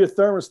 Be a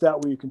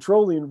thermostat where you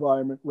control the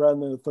environment, rather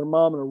than a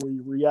thermometer where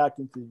you're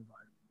reacting to the environment.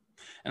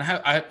 And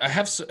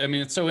I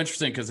mean, it's so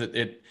interesting, because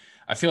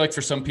I feel like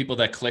for some people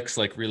that clicks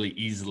like really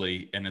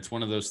easily. And it's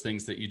one of those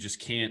things that you just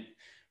can't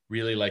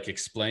really like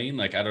explain.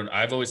 Like,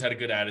 I've always had a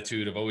good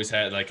attitude. I've always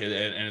had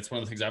and it's one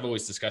of the things I've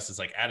always discussed is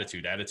like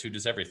attitude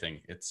is everything.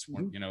 It's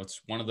mm-hmm.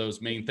 It's one of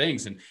those main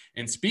things.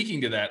 And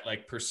speaking to that,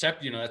 like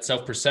that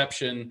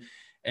self-perception,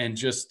 and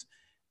just,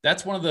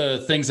 that's one of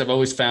the things I've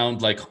always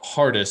found like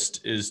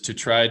hardest, is to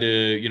try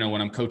to,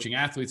 when I'm coaching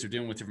athletes or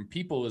dealing with different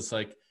people, is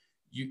like,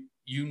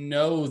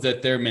 that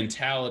their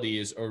mentality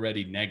is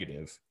already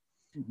negative.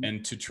 Mm-hmm.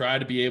 And to try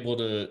to be able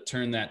to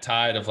turn that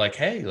tide of like,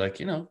 hey, like,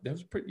 that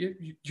was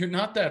you're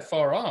not that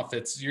far off.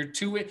 You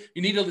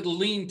need to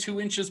lean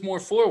 2 inches more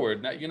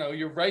forward. Now,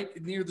 you're right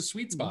near the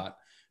sweet spot.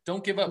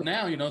 Don't give up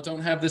now.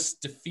 Don't have this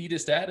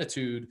defeatist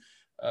attitude.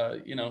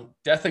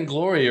 Death and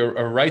glory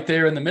are right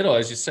there in the middle,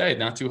 as you say,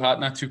 not too hot,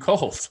 not too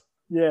cold.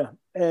 Yeah.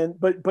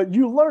 But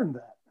you learn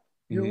that.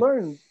 You mm-hmm.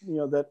 learn,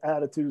 that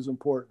attitude is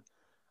important.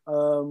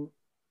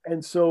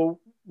 And so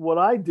what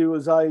I do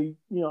is I,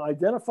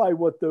 identify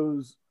what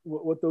those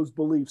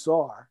beliefs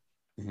are,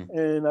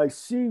 and I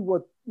see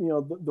what,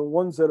 the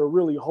ones that are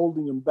really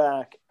holding them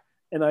back,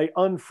 and I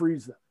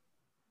unfreeze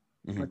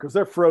them because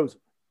they're frozen.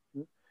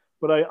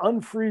 But I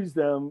unfreeze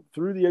them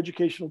through the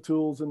educational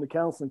tools and the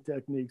counseling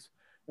techniques,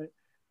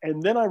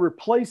 and then I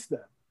replace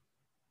them.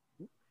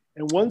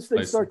 And once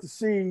they start to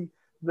see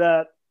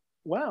that,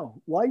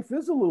 wow, life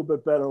is a little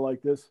bit better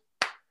like this,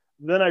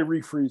 then I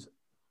refreeze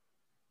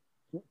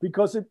it.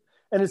 Because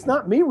it's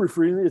not me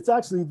refreezing, it's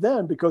actually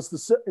them,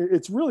 because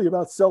it's really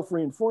about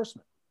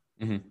self-reinforcement.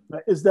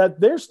 Right? Is that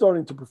they're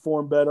starting to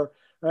perform better,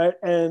 right?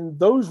 And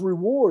those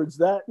rewards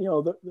that,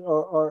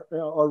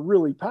 are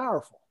really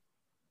powerful.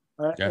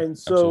 Right? Yeah, and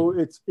so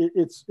it's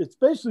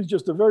basically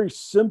just a very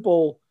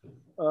simple,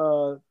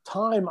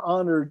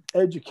 time-honored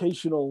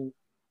educational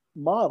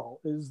model,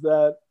 is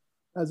that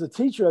as a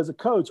teacher, as a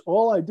coach,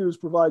 all I do is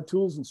provide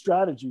tools and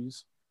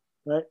strategies,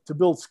 right, to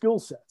build skill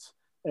sets.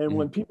 And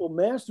when people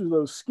master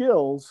those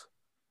skills,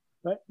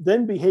 right,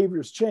 then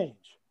behaviors change.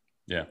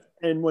 Yeah.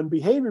 And when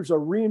behaviors are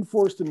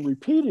reinforced and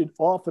repeated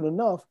often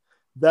enough,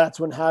 that's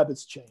when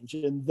habits change.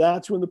 And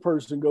that's when the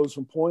person goes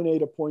from point A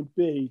to point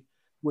B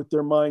with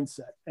their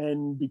mindset.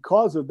 And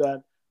because of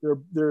that,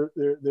 they're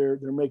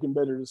making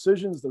better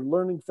decisions, they're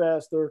learning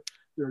faster,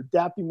 they're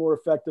adapting more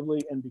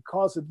effectively. And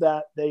because of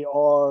that, they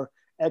are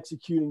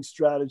executing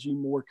strategy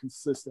more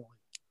consistently.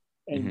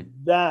 And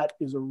that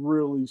is a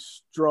really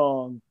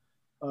strong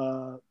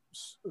drug,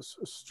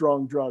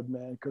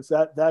 man, because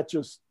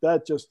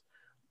that just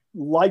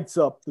lights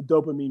up the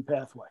dopamine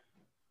pathway.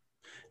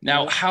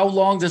 Now, how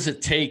long does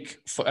it take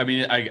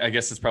I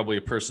guess it's probably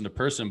a person to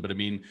person, but I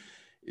mean,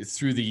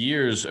 through the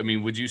years, I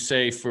mean, would you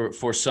say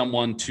for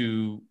someone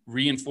to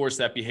reinforce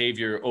that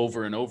behavior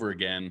over and over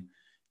again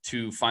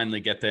to finally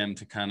get them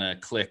to kind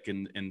of click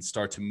and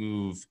start to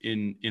move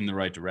in the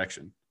right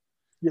direction?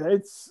 Yeah,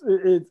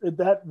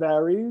 that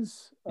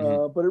varies,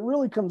 but it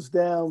really comes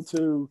down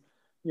to,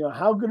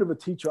 how good of a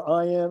teacher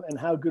I am and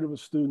how good of a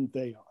student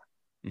they are.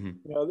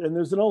 And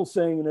there's an old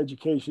saying in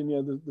education,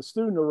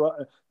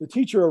 the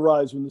teacher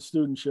arrives when the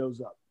student shows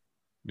up.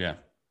 Yeah.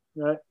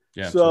 Right.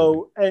 Yeah.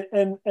 So,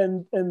 and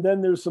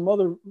then there's some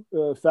other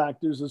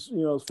factors, as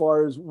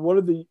far as what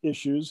are the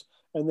issues,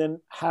 and then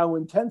how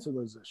intense are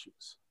those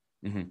issues.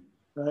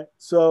 Right.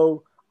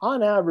 So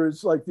on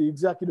average, like the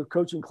executive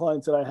coaching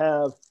clients that I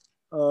have,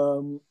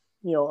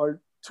 are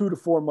 2 to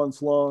 4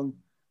 months long,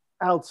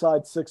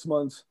 outside 6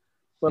 months.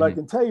 But I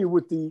can tell you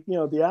with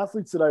the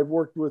athletes that I've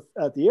worked with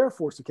at the Air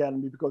Force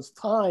Academy, because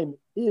time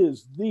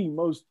is the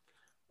most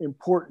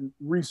important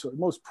resource,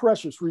 most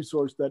precious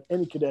resource that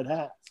any cadet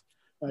has.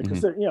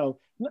 Because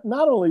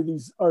not only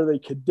are they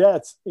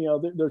cadets,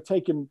 they're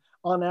taking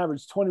on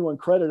average 21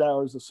 credit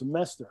hours a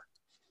semester,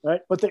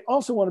 right? But they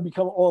also want to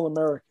become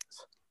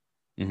All-Americans.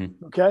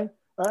 Okay.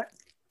 All right.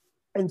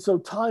 And so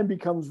time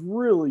becomes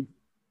really,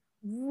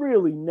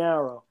 really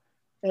narrow.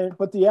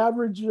 But the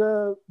average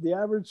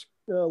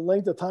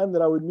length of time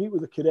that I would meet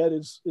with a cadet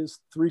is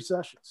 3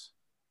 sessions.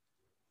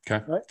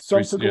 Okay. Right.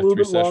 Some took a little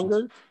bit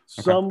longer.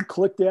 Some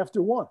clicked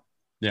after one.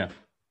 Yeah.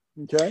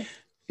 Okay.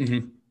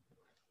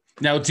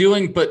 Now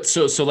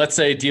so let's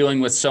say dealing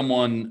with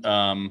someone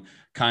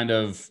kind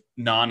of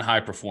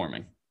non-high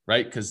performing,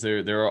 right? Because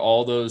there are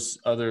all those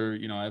other,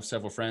 I have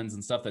several friends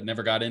and stuff that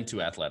never got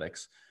into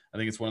athletics. I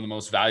think it's one of the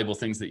most valuable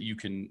things that you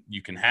can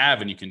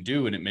have and you can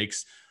do, and it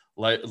makes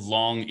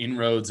long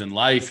inroads in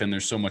life, and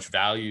there's so much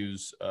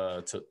values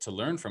to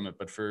learn from it.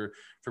 But for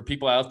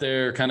people out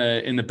there kind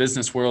of in the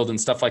business world and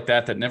stuff like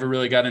that never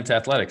really got into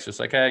athletics, just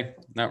like, hey,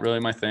 not really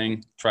my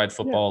thing, tried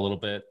football a little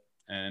bit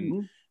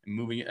and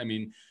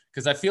moving,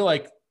 because I feel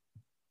like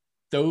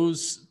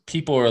those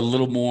people are a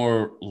little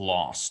more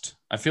lost.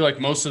 I feel like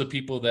most of the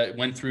people that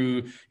went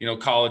through,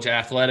 college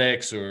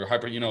athletics or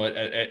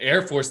at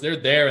Air Force, they're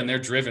there and they're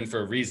driven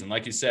for a reason.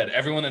 Like you said,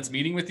 everyone that's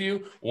meeting with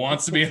you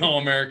wants to be an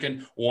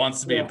All-American,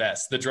 wants to be a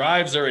best. The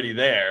drive's already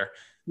there.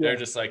 They're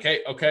just like, hey,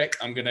 okay,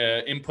 I'm going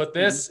to input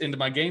this into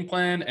my game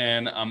plan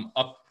and I'm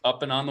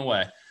up and on the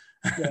way.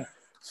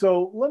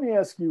 So let me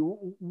ask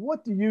you,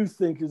 what do you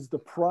think is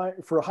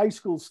for high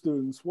school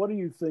students, what do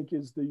you think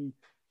is the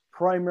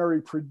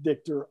primary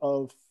predictor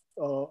of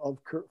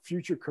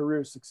future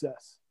career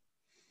success?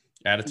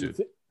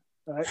 Attitude.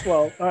 All right.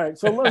 Well, all right.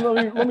 So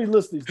let me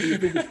list these. Do you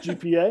think it's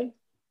GPA?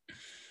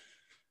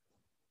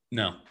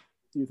 No.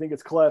 Do you think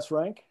it's class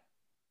rank?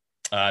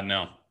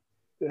 No.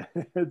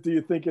 Do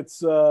you think it's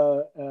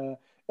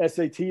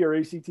SAT or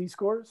ACT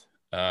scores?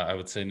 I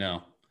would say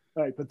no.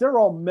 All right, but they're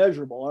all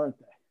measurable, aren't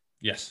they?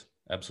 Yes,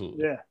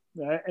 absolutely.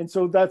 Yeah, and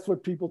so that's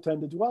what people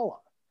tend to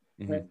dwell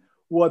on. Right?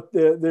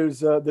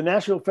 There's the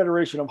National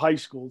Federation of High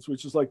Schools,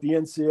 which is like the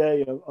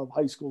NCAA of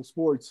high school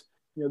sports.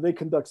 They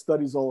conduct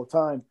studies all the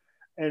time,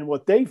 and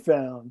what they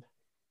found,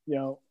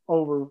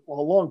 over a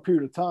long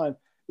period of time,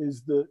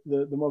 is the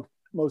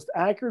most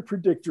accurate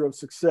predictor of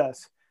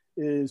success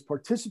is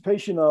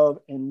participation of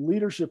and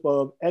leadership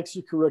of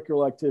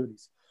extracurricular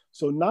activities.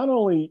 So not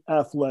only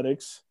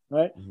athletics,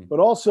 right, but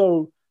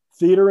also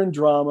theater and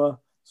drama,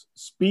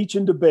 speech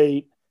and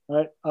debate,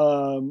 right?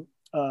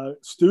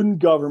 Student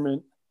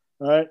government,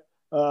 right?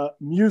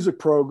 Music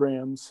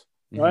programs,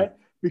 right?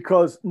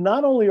 Because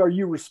not only are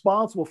you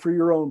responsible for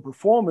your own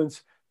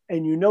performance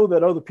and you know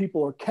that other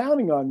people are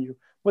counting on you,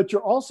 but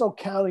you're also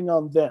counting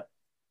on them,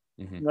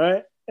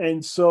 right?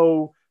 And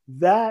so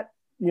that,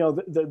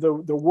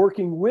 the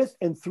working with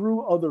and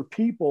through other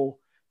people,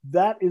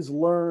 that is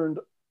learned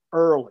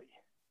early.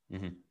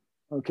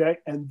 Okay.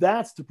 And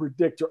that's the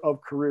predictor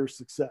of career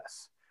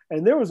success.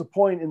 And there was a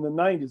point in the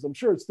 90s, I'm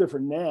sure it's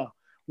different now,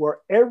 where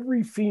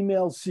every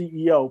female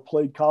CEO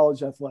played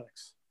college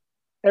athletics,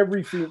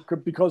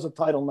 because of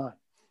Title IX.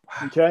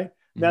 Okay.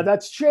 Now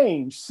that's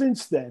changed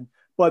since then,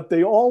 but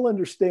they all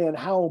understand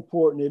how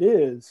important it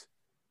is,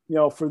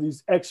 for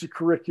these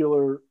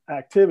extracurricular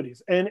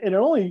activities. And it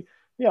only,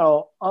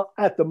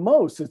 at the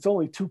most, it's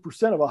only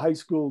 2% of a high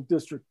school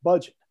district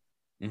budget.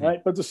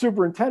 Right. But the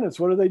superintendents,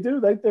 what do?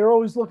 They're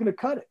always looking to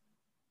cut it.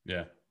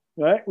 Yeah.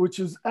 Right. Which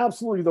is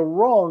absolutely the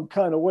wrong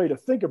kind of way to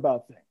think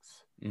about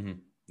things.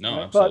 No,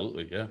 right?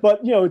 absolutely.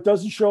 But it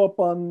doesn't show up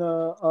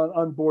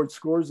on board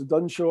scores. It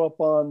doesn't show up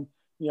on,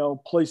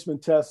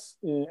 placement tests,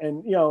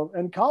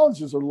 and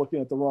colleges are looking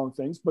at the wrong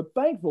things. But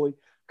thankfully,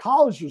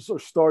 colleges are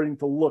starting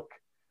to look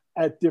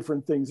at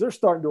different things. They're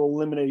starting to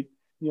eliminate,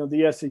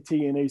 the SAT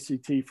and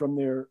ACT from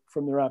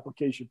their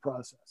application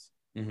process,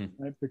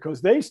 right?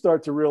 Because they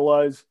start to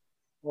realize,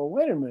 well,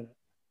 wait a minute,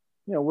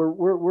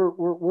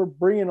 we're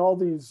bringing all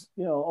these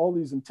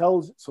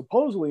intelligent,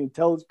 supposedly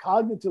intelligent,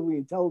 cognitively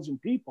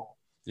intelligent people,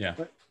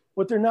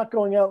 but they're not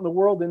going out in the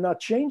world and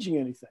not changing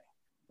anything.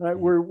 Right.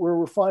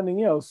 We're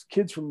finding,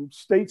 kids from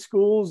state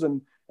schools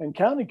and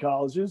county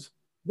colleges,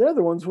 they're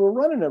the ones who are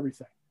running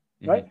everything.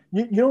 Right.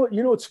 You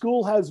know what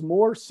school has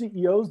more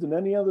CEOs than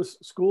any other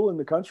school in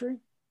the country?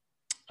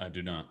 I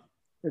do not.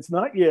 It's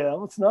not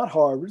Yale. It's not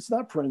Harvard. It's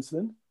not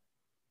Princeton.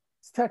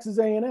 It's Texas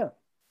A&M.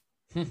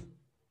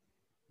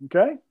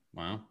 Okay.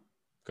 Wow.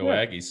 Go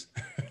Aggies.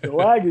 Go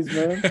Aggies,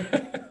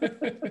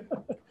 man.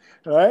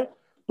 All right.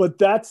 But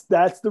that's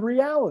the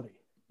reality.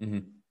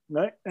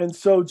 Right. And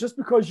so just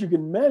because you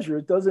can measure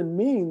it doesn't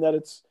mean that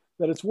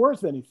it's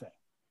worth anything.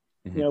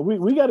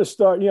 We got to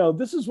start,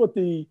 this is what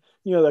the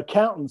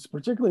accountants,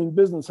 particularly in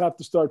business, have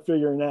to start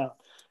figuring out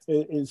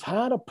is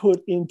how to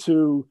put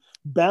into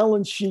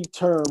balance sheet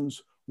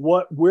terms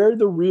where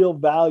the real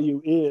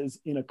value is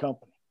in a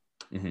company.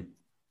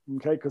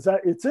 Okay. Because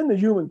it's in the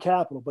human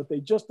capital, but they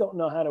just don't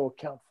know how to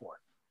account for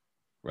it.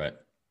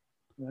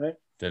 Right.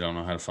 They don't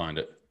know how to find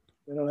it.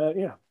 They don't have,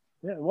 yeah.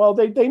 Well,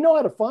 they know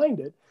how to find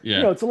it.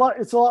 Yeah. It's a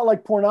lot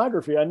like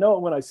pornography. I know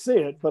it when I see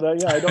it, but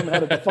I don't know how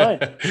to define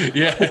it.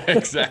 Yeah,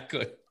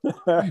 exactly.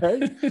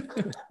 Right?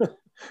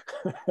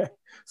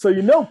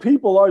 So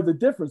people are the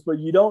difference, but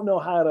you don't know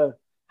how to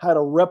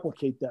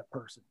replicate that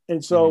person.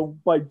 And so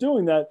by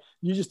doing that,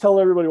 you just tell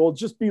everybody, well,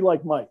 just be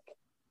like Mike.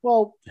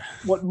 Well,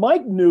 what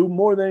Mike knew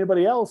more than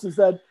anybody else is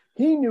that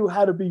he knew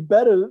how to be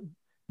better,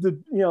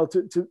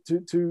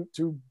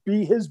 to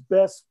be his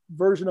best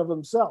version of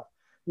himself.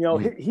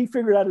 He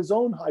figured out his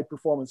own high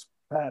performance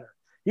pattern.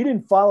 He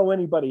didn't follow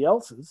anybody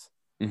else's.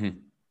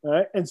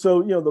 Right. And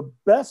so, the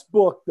best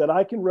book that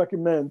I can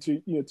recommend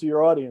to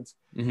your audience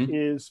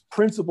is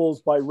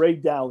Principles by Ray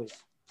Dalio.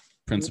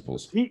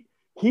 Principles.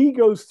 He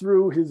goes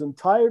through his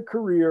entire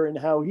career and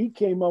how he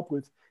came up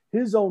with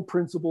his own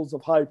principles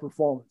of high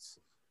performance.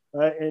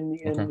 Right. And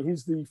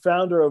he's the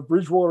founder of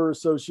Bridgewater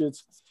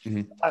Associates.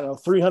 I don't know,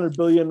 300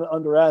 billion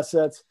under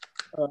assets.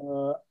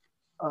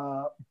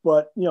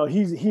 But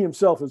he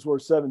himself is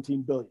worth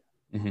 17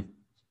 billion.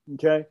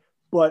 Okay.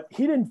 But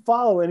he didn't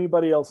follow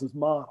anybody else's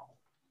model.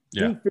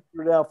 Yeah. He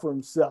figured it out for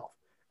himself.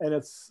 And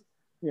it's,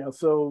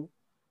 so,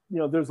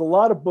 there's a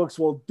lot of books.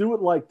 Well, do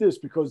it like this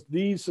because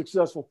these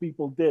successful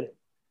people did it.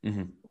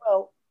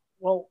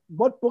 Well,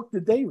 what book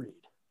did they read?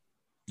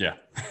 Yeah.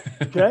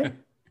 Okay.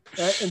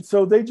 And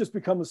so they just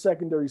become a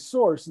secondary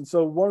source. And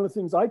so one of the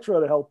things I try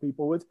to help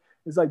people with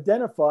is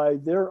identify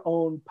their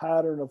own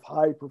pattern of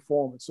high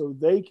performance so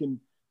they can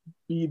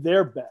be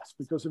their best.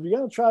 Because if you're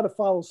going to try to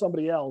follow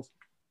somebody else,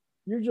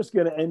 you're just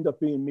going to end up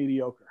being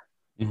mediocre.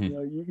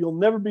 You'll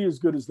never be as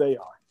good as they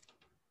are.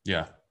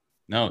 Yeah,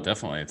 no,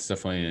 definitely.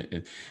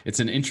 It's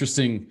an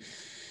interesting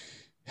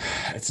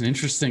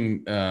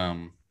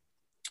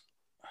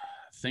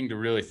thing to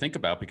really think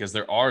about because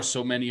there are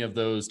so many of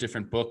those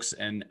different books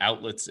and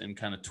outlets and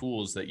kind of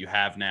tools that you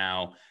have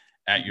now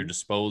at your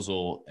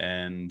disposal,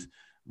 and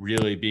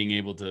really being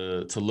able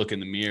to look in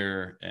the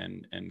mirror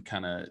and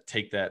kind of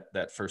take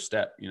that first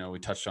step. We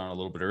touched on it a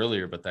little bit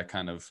earlier, but that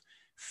kind of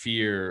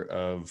fear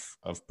of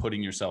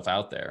putting yourself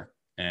out there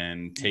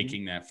and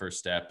taking that first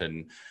step,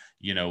 and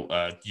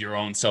your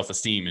own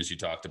self-esteem, as you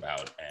talked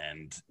about,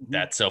 and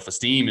that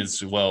self-esteem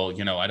is, well,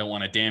 I don't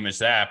want to damage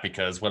that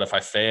because what if I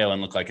fail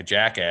and look like a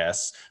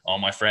jackass? All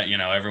my friends,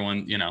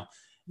 everyone,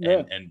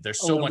 and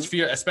there's so much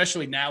fear,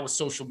 especially now with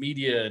social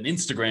media and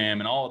Instagram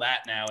and all of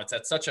that. Now it's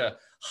at such a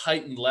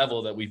heightened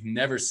level that we've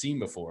never seen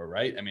before,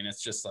 right? I mean,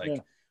 it's just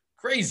like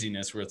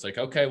craziness where it's like,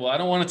 okay, well, I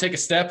don't want to take a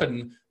step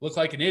and look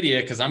like an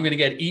idiot because I'm going to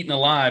get eaten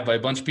alive by a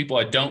bunch of people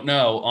I don't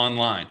know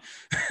online.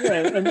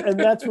 Yeah, and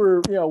that's where,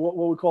 what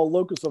we call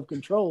locus of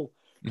control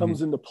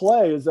comes into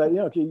play, is that,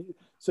 okay,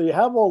 so you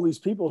have all these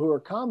people who are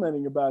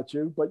commenting about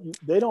you, but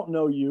they don't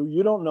know you.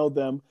 You don't know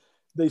them.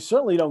 They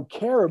certainly don't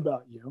care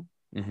about you.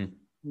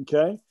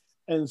 Okay.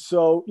 And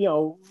so,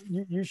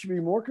 you should be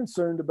more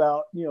concerned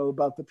about,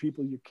 about the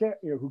people you care,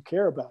 who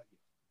care about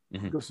you.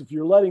 Because if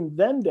you're letting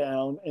them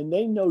down and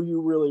they know you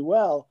really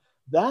well,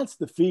 that's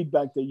the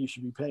feedback that you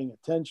should be paying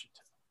attention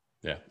to.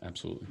 Yeah,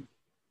 absolutely.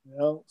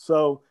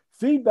 So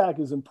feedback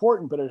is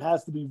important, but it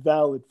has to be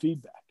valid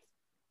feedback.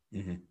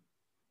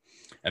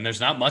 And there's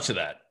not much of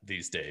that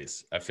these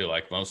days. I feel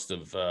like most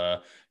of,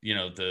 the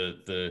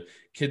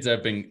kids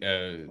have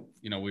been,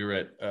 we were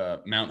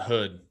at Mount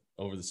Hood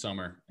over the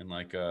summer in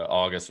like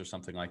August or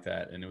something like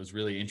that. And it was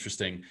really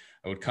interesting.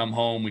 I would come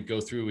home, we'd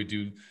go through, we'd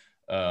do,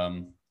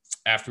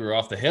 after we were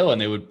off the hill, and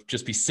they would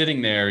just be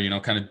sitting there,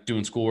 kind of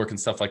doing schoolwork and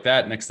stuff like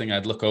that. Next thing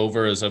I'd look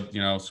over as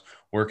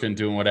working,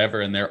 doing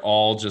whatever. And they're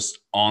all just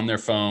on their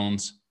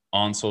phones,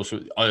 on social.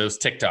 Oh, it was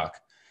TikTok,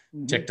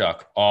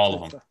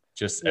 all of them.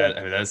 Just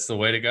that's the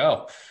way to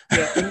go.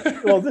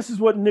 Well, this is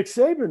what Nick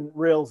Saban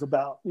rails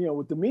about,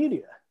 with the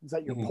media, is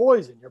that you're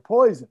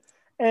poison.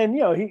 And,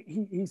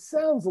 he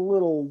sounds a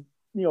little,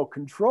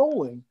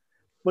 controlling,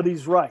 but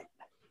he's right.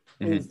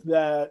 Is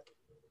that,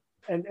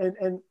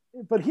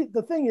 but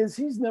the thing is,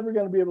 he's never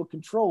going to be able to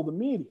control the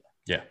media.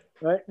 Yeah.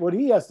 Right. What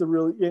he has to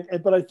really,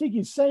 but I think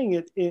he's saying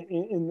it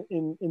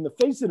in the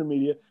face of the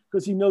media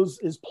because he knows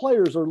his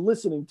players are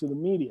listening to the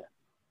media,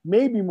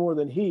 maybe more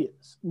than he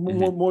is,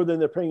 more than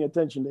they're paying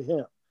attention to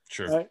him.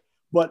 Sure. Right.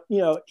 But,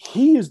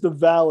 he is the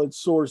valid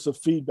source of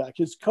feedback.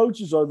 His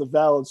coaches are the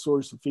valid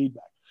source of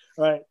feedback.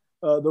 Right.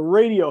 The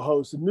radio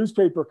hosts, the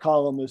newspaper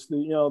columnists,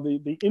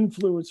 the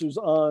influencers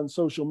on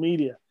social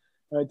media,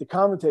 right, the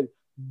commentators,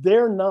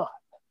 they're not.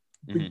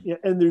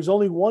 And there's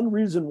only one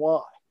reason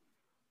why,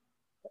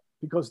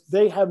 because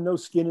they have no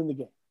skin in the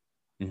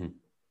game.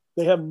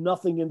 They have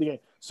nothing in the game.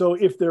 So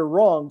if they're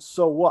wrong,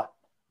 so what?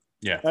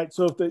 Yeah. Right.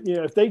 So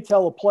if they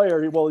tell a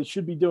player, well, he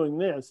should be doing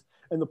this,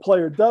 and the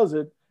player does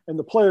it, and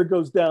the player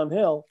goes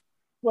downhill,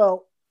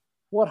 well,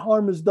 what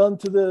harm is done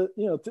to the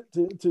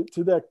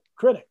to that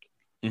critic?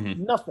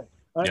 Nothing.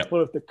 Right. Yep.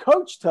 But if the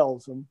coach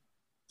tells him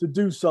to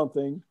do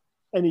something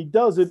and he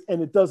does it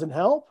and it doesn't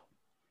help,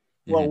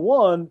 well,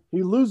 one,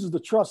 he loses the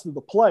trust of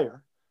the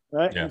player,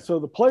 right? Yeah. And so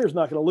the player's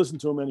not going to listen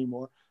to him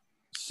anymore.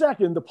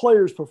 Second, the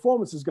player's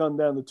performance has gone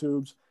down the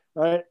tubes,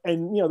 right?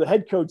 And the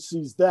head coach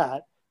sees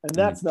that, and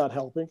that's not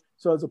helping.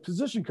 So as a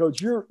position coach,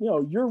 you're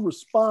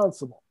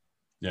responsible.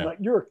 Yeah. Right?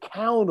 You're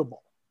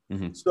accountable.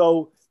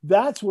 So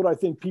that's what I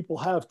think people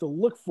have to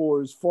look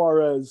for as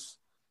far as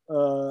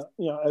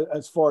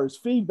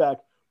feedback.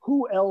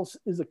 Who else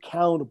is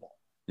accountable,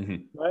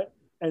 right?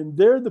 And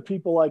they're the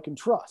people I can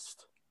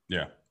trust.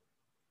 Yeah.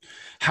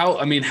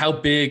 How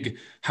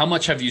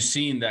much have you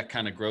seen that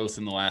kind of growth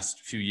in the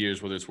last few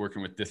years, whether it's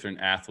working with different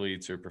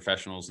athletes or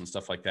professionals and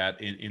stuff like that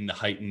in the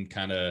heightened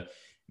kind of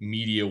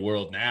media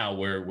world now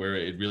where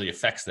it really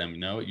affects them?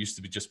 It used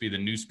to just be the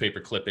newspaper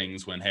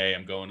clippings when, hey,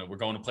 we're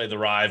going to play the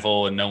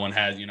rival, and no one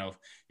has, you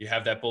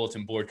have that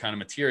bulletin board kind of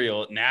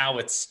material. Now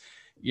it's,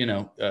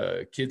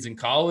 kids in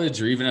college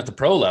or even at the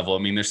pro level. I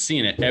mean, they're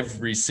seeing it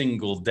every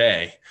single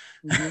day.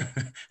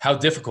 How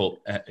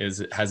difficult has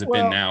it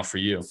been now for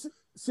you?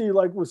 See,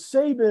 like with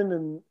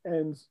Saban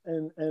and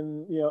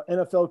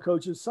NFL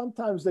coaches,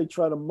 sometimes they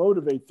try to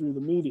motivate through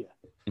the media,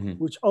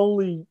 which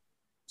only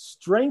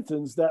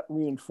strengthens that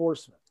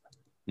reinforcement.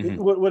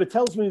 What it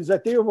tells me is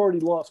that they have already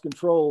lost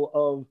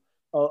control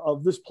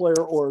of this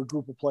player or a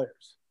group of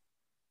players,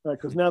 right?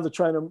 Because now they're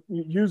trying to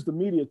use the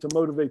media to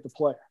motivate the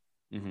player,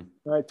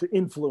 right, to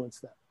influence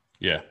them.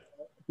 Yeah.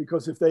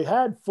 Because if they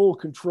had full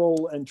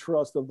control and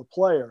trust of the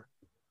player,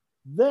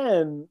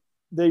 then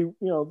they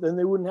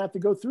wouldn't have to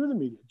go through the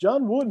media.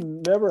 John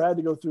Wooden never had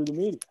to go through the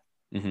media,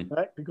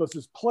 right? Because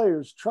his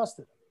players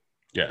trusted him.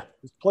 Yeah.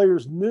 His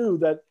players knew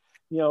that,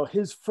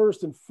 his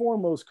first and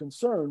foremost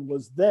concern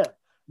was them,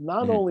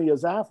 not only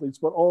as athletes,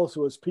 but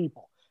also as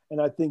people.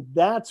 And I think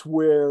that's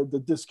where the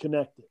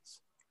disconnect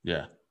is.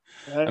 Yeah.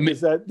 Right? I mean,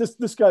 is that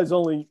this guy's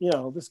only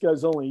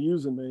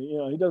using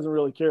me. He doesn't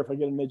really care if I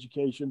get an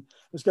education.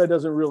 This guy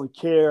doesn't really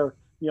care,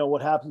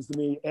 what happens to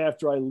me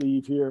after I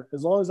leave here.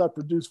 As long as I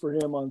produce for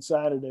him on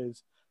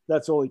Saturdays,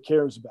 that's all he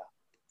cares about.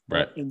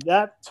 Right. And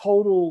that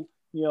total,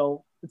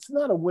 it's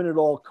not a win at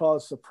all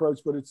costs approach,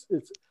 but it's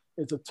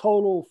a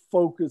total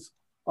focus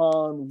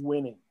on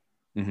winning,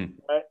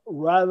 right?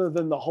 Rather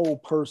than the whole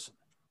person.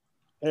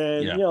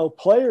 And,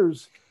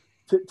 players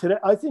today,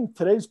 I think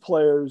today's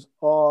players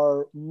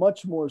are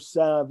much more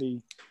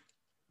savvy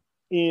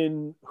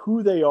in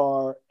who they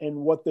are and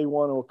what they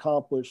want to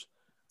accomplish,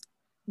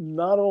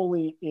 not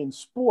only in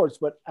sports,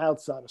 but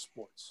outside of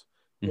sports.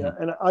 Yeah.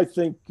 And I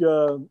think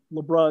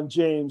LeBron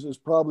James is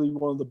probably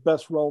one of the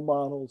best role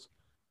models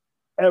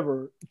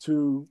ever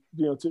to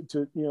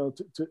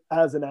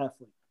as an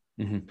athlete,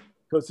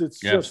 because it's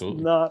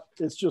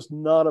just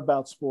not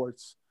about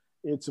sports.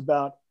 It's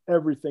about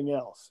everything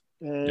else.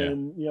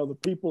 And, the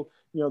people,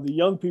 the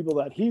young people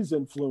that he's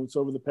influenced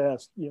over the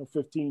past,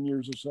 15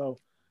 years or so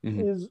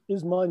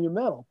is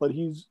monumental. But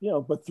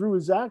but through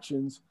his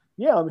actions,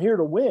 I'm here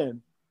to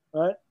win,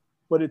 right?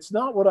 But it's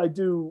not what I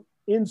do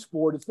in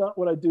sport. It's not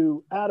what I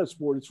do out of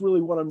sport. It's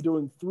really what I'm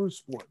doing through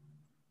sport.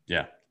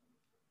 Yeah.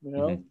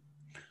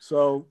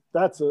 So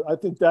I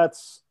think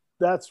that's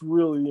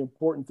really the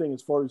important thing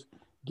as far as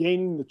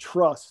gaining the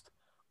trust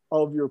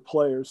of your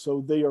players,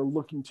 so they are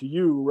looking to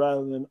you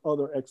rather than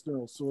other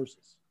external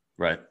sources.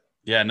 Right.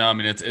 Yeah. No, I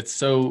mean, it's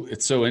so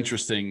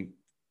interesting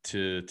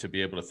to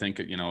be able to think,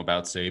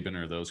 about Saban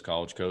or those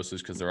college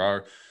coaches, because there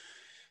are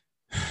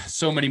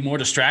so many more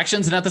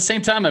distractions. And at the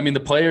same time, I mean, the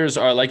players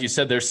are, like you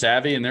said, they're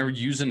savvy and they're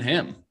using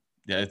him.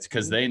 Yeah, it's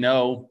because they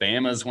know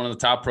Bama is one of the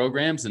top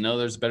programs and know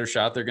there's a better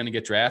shot they're going to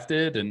get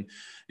drafted. And,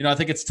 I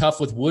think it's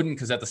tough with Wooden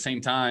because at the same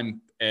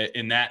time,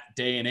 in that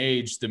day and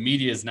age, the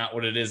media is not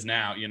what it is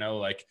now.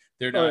 Like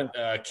they're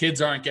not,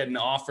 kids aren't getting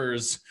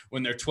offers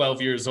when they're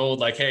 12 years old.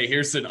 Like, hey,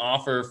 here's an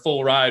offer,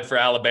 full ride for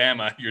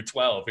Alabama. You're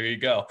 12. Here you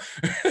go.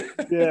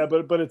 Yeah,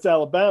 but it's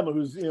Alabama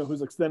who's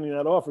extending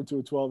that offer to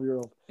a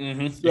 12-year-old.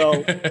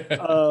 So,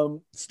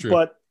 it's true.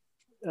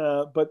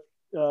 But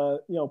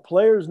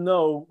players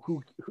know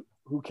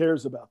who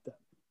cares about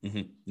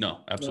them.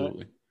 No,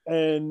 absolutely. Right?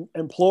 And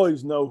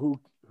employees know who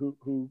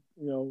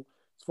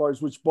as far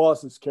as which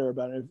bosses care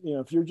about it.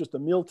 If you're just a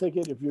meal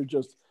ticket, if you're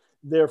just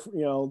there,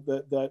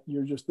 that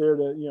you're just there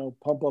to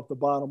pump up the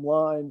bottom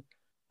line,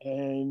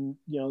 and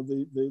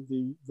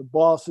the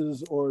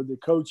bosses or the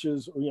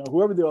coaches or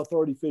whoever the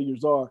authority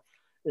figures are,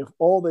 if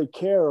all they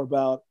care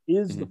about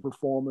is the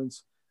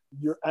performance,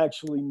 you're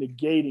actually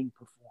negating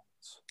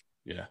performance.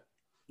 Yeah.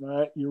 All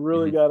right. You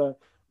really got to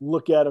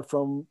look at it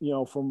from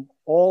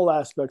all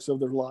aspects of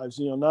their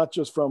lives, not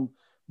just from,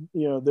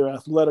 their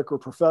athletic or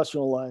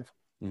professional life,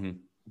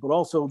 but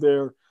also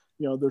their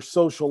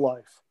social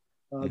life,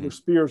 their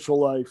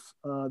spiritual life,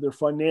 their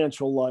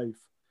financial life,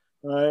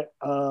 right?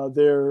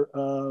 Their,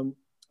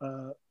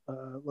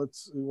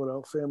 let's see what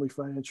else, family,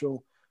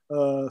 financial,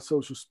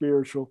 social,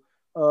 spiritual,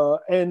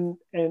 and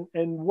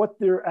what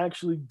they're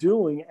actually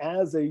doing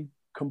as a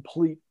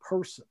complete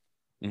person.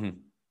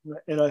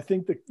 And I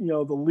think that,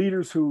 the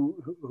leaders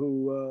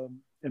who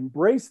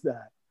embrace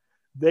that,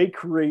 they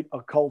create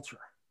a culture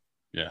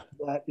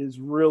that is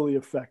really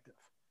effective.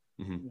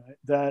 Right?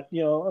 That,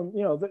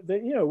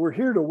 we're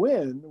here to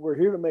win, we're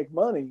here to make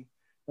money,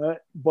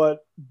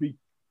 but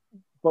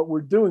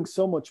we're doing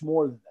so much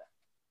more than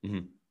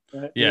that.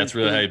 Right? Yeah, it's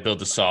really how you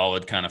build a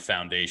solid kind of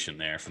foundation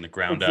there from the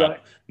ground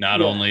up,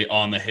 not only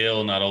on the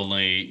hill, not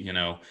only,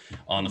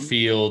 on the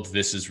field.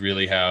 This is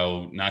really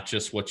how, not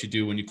just what you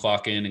do when you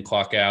clock in and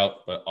clock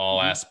out, but all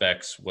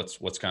aspects,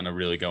 what's kind of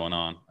really going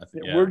on. I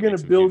think, we're going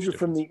to build you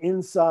from the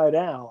inside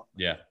out.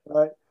 Yeah.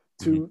 Right.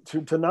 To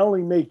not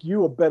only make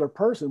you a better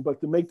person, but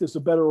to make this a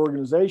better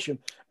organization.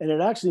 And it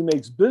actually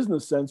makes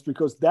business sense,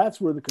 because that's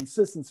where the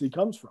consistency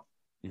comes from.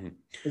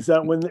 Is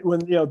that when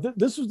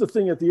this was the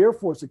thing at the Air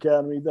Force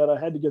Academy that I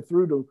had to get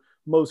through to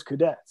most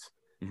cadets,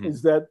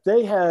 is that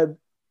they had,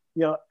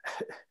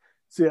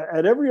 see,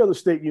 at every other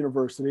state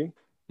university,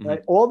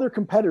 right, all their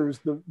competitors,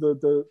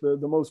 the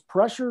most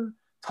pressure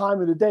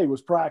time of the day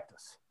was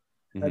practice.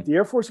 At the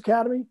Air Force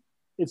Academy,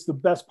 it's the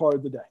best part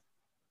of the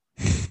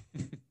day.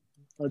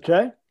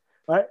 Okay.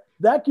 Right.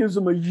 That gives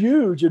them a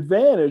huge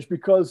advantage,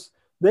 because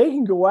they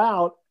can go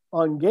out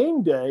on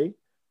game day,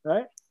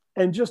 right,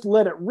 and just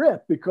let it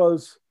rip,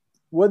 because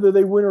whether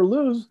they win or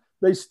lose,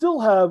 they still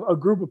have a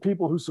group of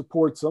people who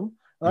supports them,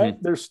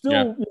 right? They're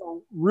still,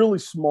 really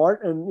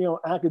smart, and,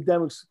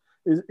 academics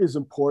is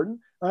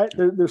important, right?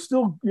 They're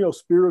still,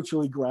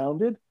 spiritually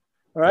grounded,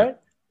 right?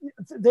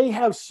 They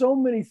have so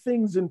many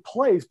things in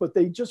place, but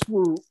they just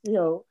were,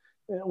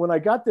 when I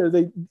got there,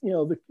 they,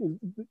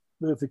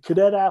 the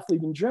cadet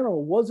athlete in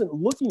general wasn't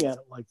looking at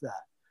it like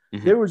that.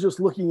 They were just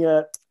looking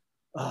at,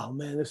 oh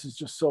man, this is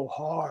just so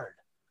hard.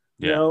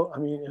 I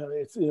mean,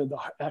 it's, the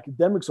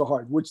academics are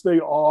hard, which they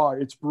are.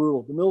 It's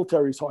brutal. The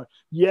military is hard.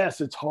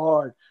 Yes, it's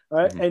hard.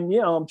 Right. And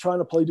I'm trying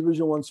to play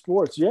Division I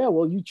sports. Yeah.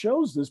 Well, you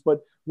chose this,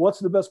 but what's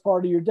the best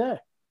part of your day?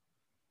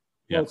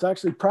 Well, it's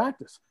actually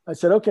practice. I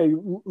said, okay,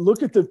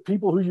 look at the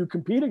people who you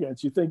compete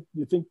against. You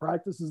think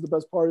practice is the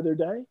best part of their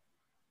day?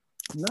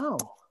 No,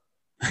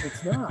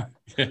 it's not.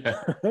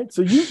 Right?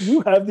 So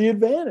you have the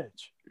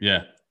advantage.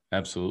 Yeah,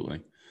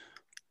 absolutely.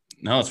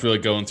 No, it's really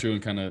going through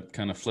and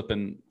kind of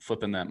flipping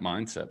that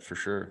mindset for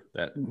sure.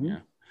 That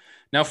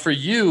Now for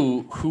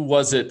you, who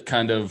was it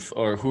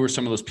or who are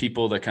some of those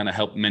people that kind of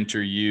helped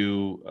mentor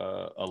you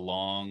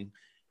along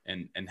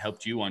and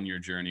helped you on your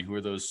journey? Who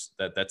are those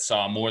that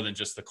saw more than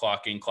just the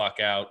clock in, clock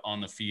out on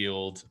the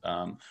field?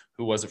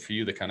 Who was it for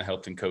you that kind of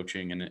helped in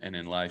coaching and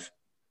in life?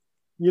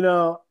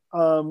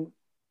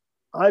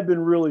 I've been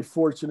really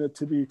fortunate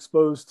to be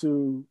exposed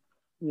to,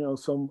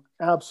 some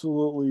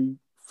absolutely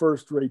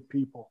first-rate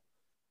people.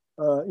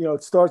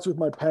 It starts with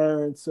my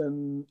parents,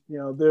 and,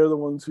 they're the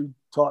ones who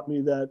taught me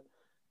that,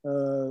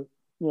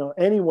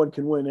 anyone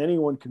can win,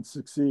 anyone can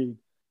succeed,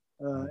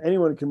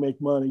 anyone can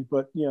make money,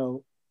 but,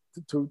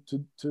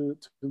 to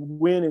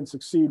win and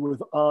succeed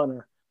with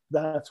honor.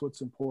 That's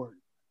what's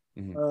important.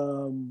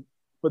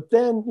 But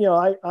then,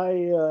 I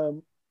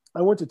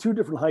went to two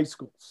different high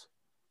schools.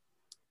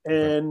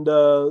 And,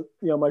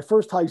 my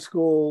first high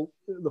school,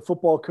 the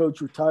football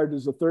coach retired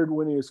as the third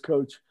winningest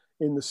coach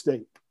in the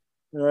state.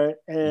 All right.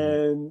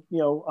 And,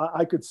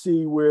 I could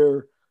see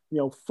where,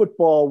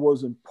 football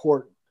was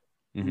important.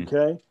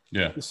 Okay.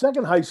 Yeah. The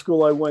second high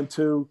school I went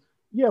to,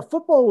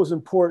 football was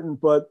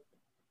important, but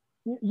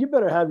you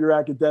better have your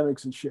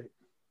academics in shape.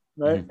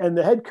 Right. And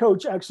the head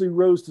coach actually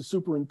rose to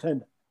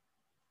superintendent.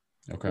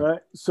 Okay.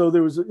 Right. So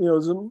there was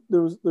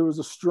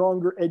a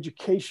stronger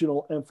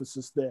educational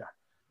emphasis there.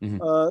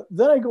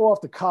 Then I go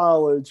off to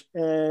college,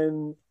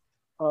 and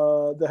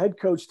the head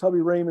coach,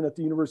 Tubby Raymond at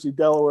the University of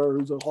Delaware,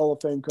 who's a Hall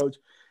of Fame coach,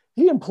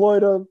 he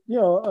employed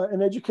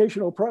an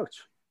educational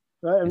approach.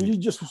 Right? I mean, you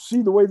just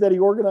see the way that he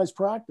organized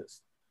practice.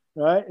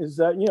 Right? Is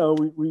that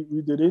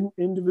we did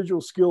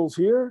individual skills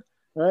here,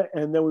 right?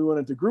 And then we went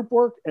into group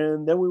work,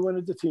 and then we went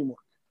into teamwork.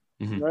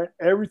 Right?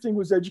 Everything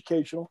was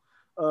educational,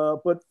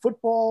 but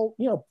football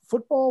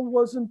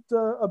wasn't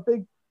a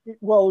big.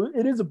 Well,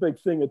 it is a big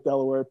thing at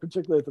Delaware,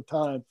 particularly at the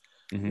time.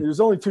 There's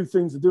only two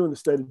things to do in the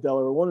state of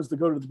Delaware. One is to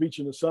go to the beach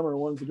in the summer, and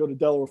one is to go to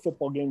Delaware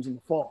football games in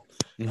the fall.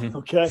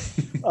 Okay.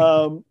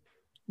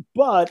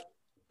 But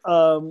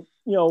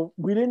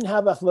we didn't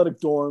have athletic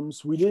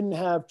dorms. We didn't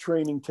have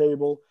training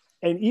table.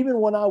 And even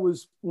when I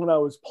was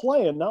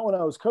playing, not when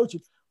I was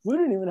coaching, we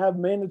didn't even have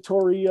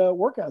mandatory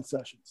workout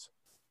sessions.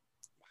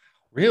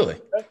 Really?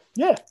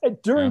 Yeah.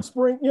 And during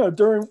spring,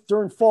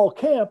 during fall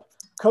camp,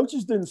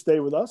 coaches didn't stay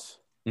with us.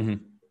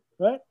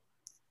 Right.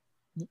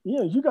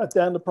 You got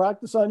down to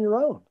practice on your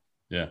own.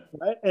 Yeah.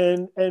 Right.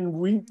 And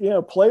we,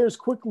 players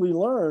quickly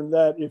learned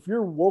that if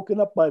you're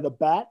woken up by the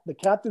bat, the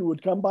captain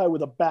would come by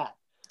with a bat,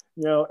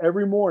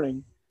 every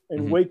morning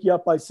and wake you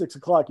up by 6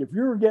 o'clock. If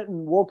you're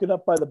getting woken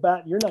up by the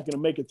bat, you're not going to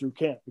make it through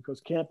camp,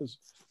 because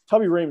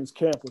Tubby Raymond's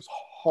camp was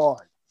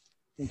hard.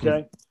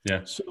 Okay.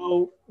 Yeah.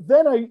 So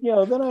then I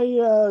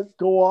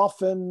go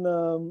off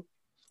and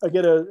I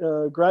get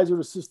a graduate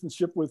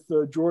assistantship with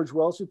George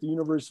Welsh at the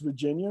University of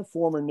Virginia,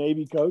 former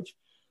Navy coach.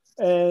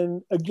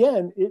 And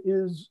again, it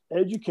is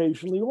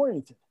educationally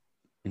oriented,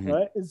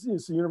 right? It's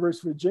the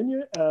University of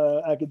Virginia.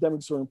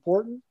 Academics are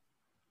important.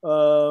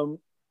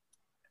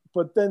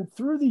 But then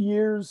through the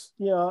years,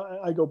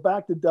 I go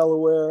back to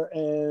Delaware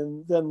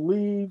and then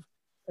leave.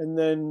 And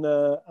then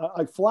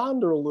I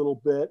flounder a little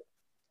bit.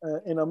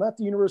 And I'm at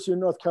the University of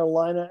North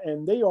Carolina,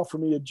 and they offer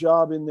me a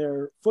job in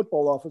their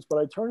football office, but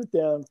I turn it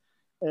down.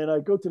 And I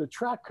go to the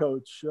track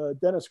coach,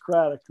 Dennis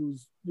Craddock,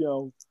 who's,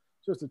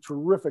 just a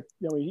terrific,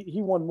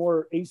 he won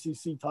more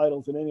ACC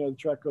titles than any other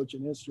track coach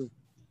in history.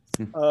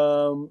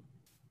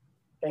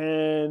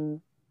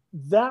 And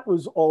that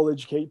was all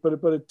educate, but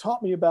it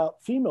taught me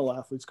about female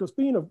athletes, because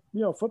being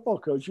a football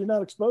coach, you're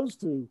not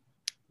exposed to,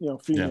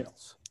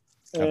 females.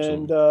 Yeah,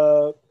 and,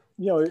 but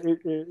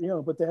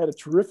they had a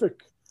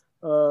terrific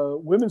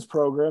women's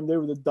program. They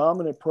were the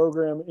dominant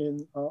program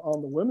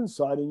on the women's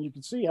side. And you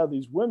could see how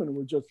these women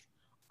were just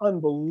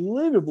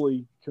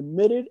unbelievably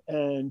committed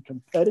and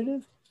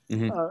competitive.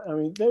 I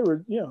mean, they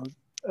were,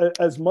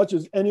 as much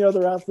as any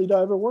other athlete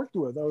I ever worked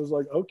with. I was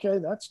like, okay,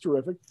 that's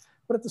terrific.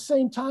 But at the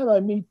same time,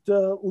 I meet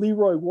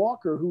Leroy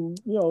Walker, who,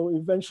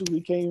 eventually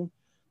became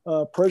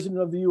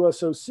president of the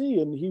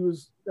USOC. And he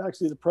was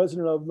actually the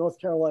president of North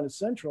Carolina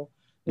Central.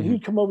 And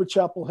he'd come over to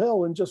Chapel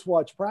Hill and just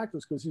watch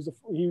practice, because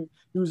he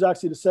was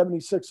actually the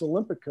 76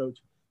 Olympic coach.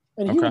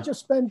 And he would just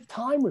spend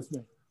time with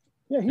me.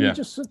 Yeah, he would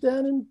just sit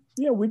down and,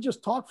 we'd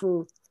just talk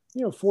for,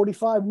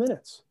 45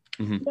 minutes.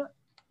 Yeah.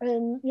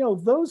 And,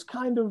 those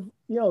kind of,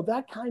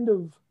 that kind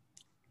of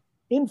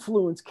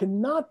influence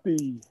cannot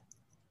be,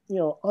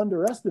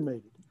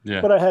 underestimated.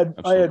 Yeah, but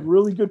I had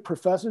really good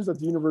professors at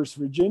the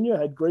University of Virginia.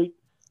 I had great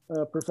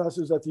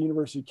professors at the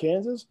University of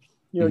Kansas.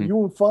 You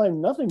won't find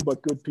nothing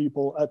but good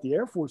people at the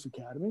Air Force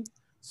Academy.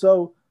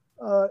 So,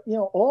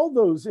 all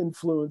those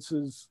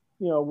influences,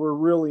 were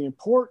really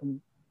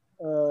important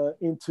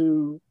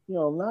into,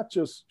 not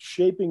just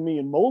shaping me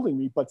and molding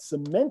me, but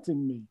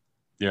cementing me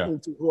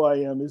into who I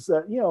am. Is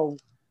that,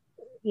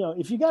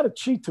 if you got to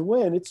cheat to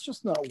win, it's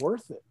just not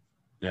worth it.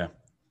 Yeah.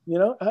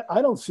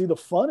 I don't see the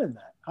fun in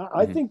that.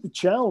 I think the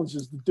challenge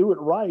is to do it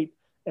right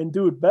and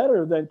do it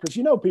better than, because,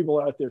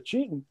 people are out there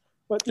cheating,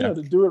 but to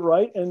do it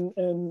right and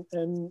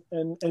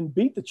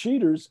beat the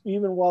cheaters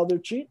even while they're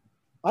cheating.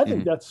 I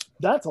think that's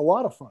a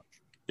lot of fun.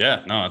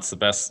 Yeah, no, that's the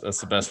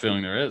best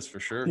feeling there is, for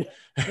sure.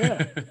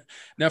 Yeah.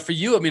 Now for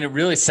you, I mean, it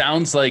really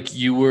sounds like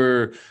you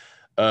were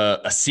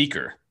a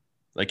seeker.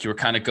 Like you were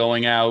kind of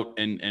going out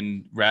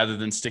and rather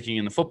than sticking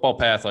in the football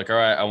path, like, all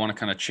right, I want to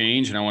kind of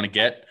change and I want to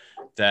get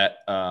that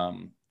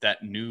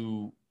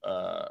new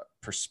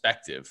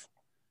perspective.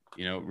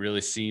 It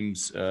really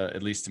seems,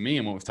 at least to me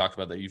and what we've talked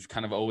about, that you've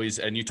kind of always,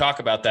 and you talk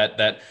about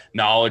that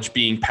knowledge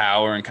being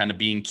power and kind of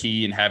being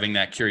key and having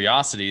that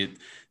curiosity. It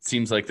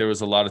seems like there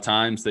was a lot of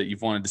times that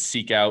you've wanted to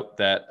seek out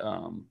that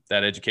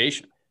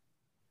education.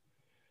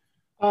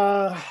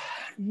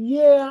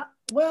 Yeah,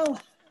 well,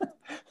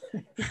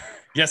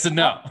 Yes and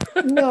no.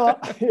 No,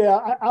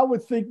 yeah, I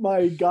would think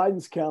my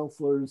guidance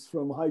counselors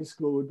from high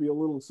school would be a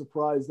little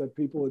surprised that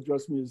people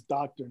address me as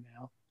doctor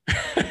now.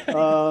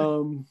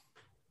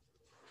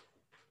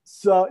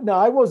 So no,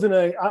 I was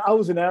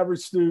an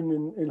average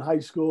student in high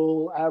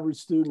school, average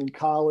student in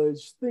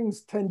college.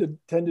 Things tended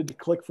to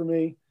click for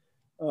me.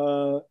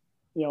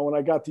 When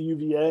I got to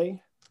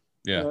UVA,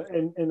 Yeah.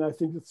 And I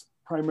think it's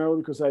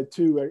primarily because I had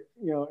two,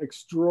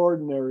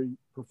 extraordinary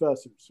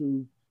professors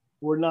who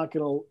were not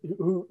going to,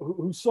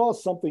 who saw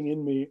something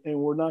in me and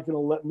were not going to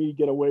let me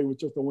get away with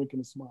just a wink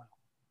and a smile,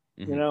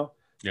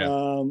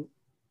 Yeah.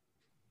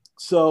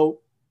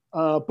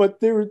 But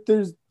there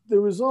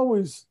was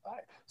always,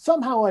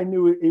 somehow I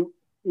knew it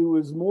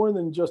was more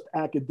than just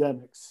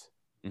academics,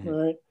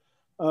 right?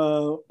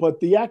 But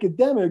the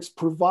academics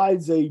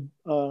provides a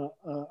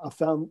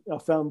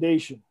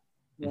foundation,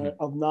 right,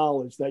 of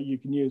knowledge that you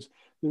can use.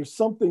 There's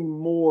something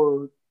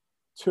more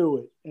to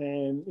it,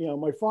 and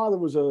my father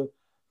was an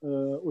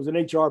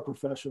HR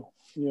professional,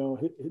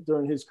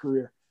 during his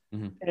career,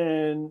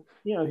 and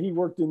he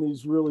worked in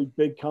these really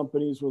big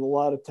companies with a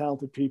lot of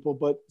talented people,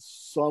 but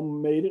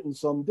some made it and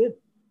some didn't.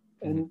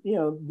 And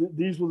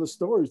these were the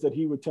stories that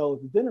he would tell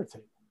at the dinner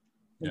table,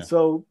 and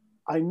so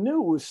I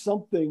knew it was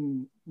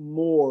something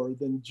more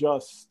than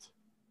just,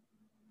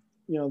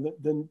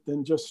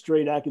 than just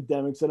straight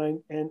academics.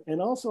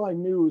 And also I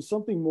knew it was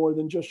something more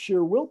than just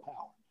sheer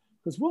willpower,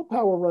 because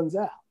willpower runs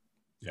out.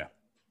 Yeah.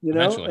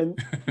 Eventually.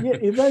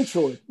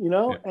 Eventually,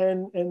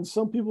 and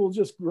some people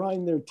just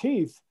grind their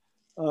teeth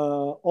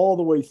all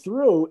the way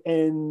through.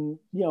 And,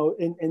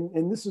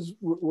 and this is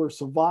where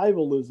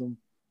survivalism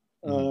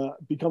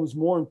becomes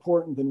more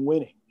important than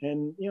winning.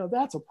 And,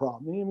 that's a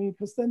problem. I mean,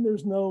 because then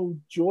there's no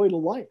joy to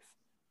life.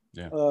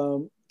 Yeah.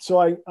 So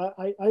I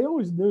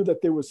always knew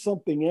that there was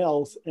something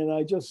else, and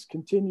I just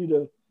continued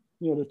to,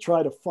 to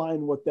try to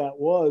find what that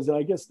was. And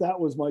I guess that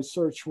was my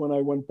search when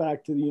I went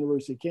back to the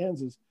University of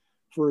Kansas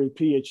for a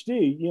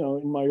PhD,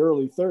 in my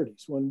early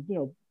 30s, when,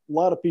 a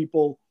lot of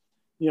people,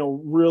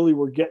 really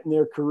were getting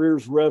their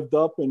careers revved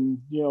up and,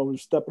 were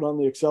stepping on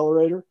the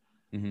accelerator.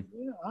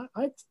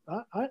 I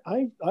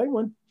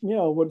went,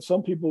 what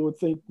some people would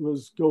think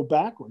was go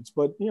backwards,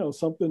 but,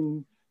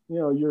 something,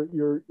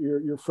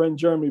 your friend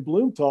Jeremy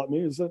Bloom taught me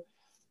is that,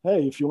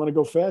 hey, if you want to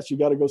go fast, you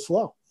got to go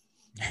slow.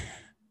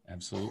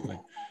 Absolutely.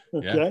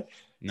 Okay.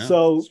 No,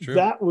 so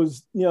that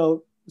was,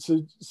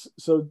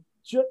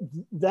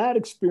 that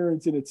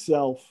experience in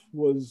itself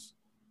was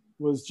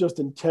just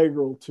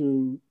integral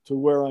to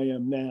where I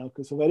am now.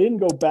 Because if I didn't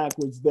go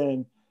backwards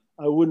then,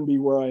 I wouldn't be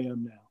where I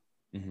am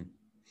now.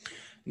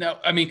 Now,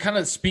 I mean, kind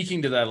of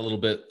speaking to that a little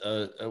bit,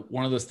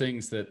 one of those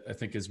things that I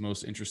think is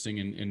most interesting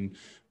in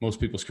most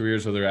people's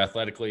careers, whether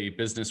athletically,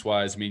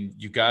 business-wise, I mean,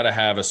 you got to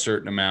have a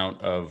certain amount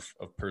of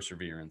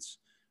perseverance,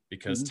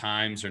 because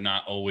times are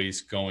not always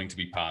going to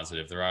be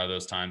positive. There are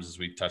those times, as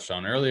we touched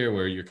on earlier,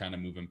 where you're kind of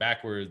moving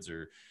backwards,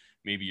 or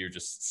maybe you're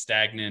just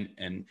stagnant.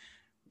 And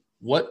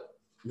what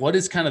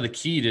is kind of the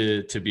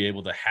key to be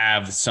able to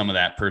have some of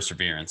that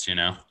perseverance,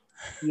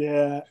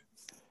 Yeah.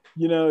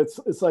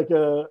 It's like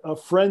a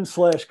friend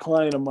 /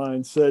 client of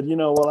mine said,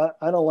 well,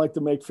 I don't like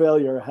to make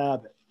failure a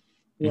habit.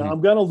 I'm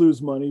going to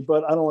lose money,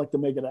 but I don't like to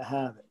make it a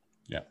habit.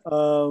 Yeah.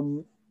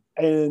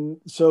 And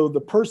so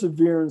the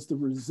perseverance, the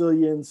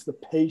resilience, the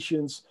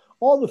patience,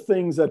 all the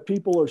things that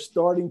people are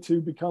starting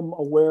to become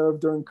aware of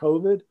during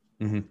COVID,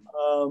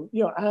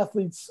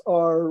 athletes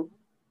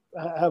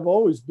have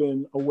always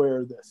been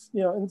aware of this,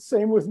 and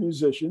same with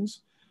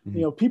musicians.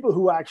 People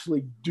who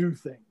actually do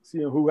things,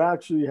 who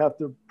actually have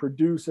to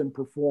produce and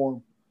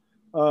perform,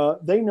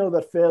 they know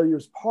that failure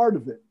is part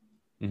of it.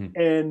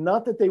 And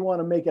not that they want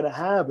to make it a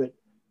habit,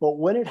 but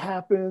when it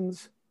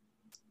happens,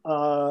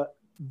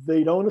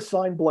 they don't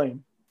assign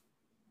blame.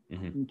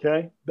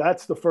 Okay.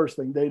 That's the first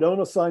thing. They don't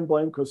assign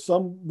blame, because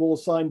some will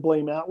assign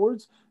blame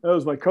outwards. It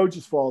was my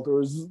coach's fault,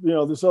 or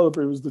this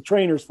other, it was the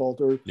trainer's fault,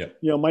 or,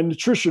 my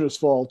nutritionist's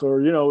fault, or,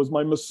 it was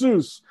my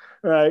masseuse.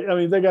 Right. I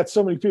mean, they got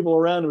so many people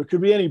around them. It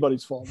could be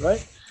anybody's fault.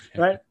 Right.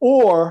 Right.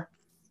 Or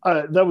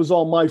that was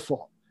all my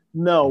fault.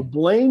 No,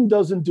 blame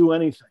doesn't do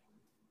anything.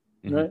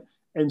 Right.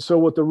 And so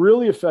what the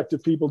really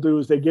effective people do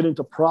is they get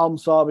into problem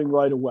solving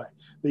right away.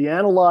 They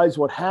analyze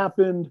what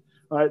happened.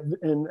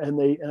 And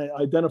they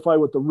identify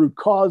what the root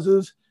cause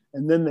is,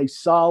 and then they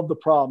solve the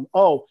problem.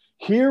 Oh,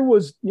 here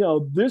was,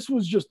 this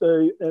was just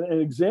an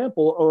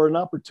example or an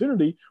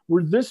opportunity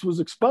where this was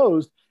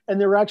exposed, and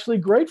they're actually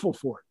grateful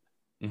for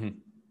it.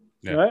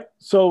 Right.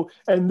 So,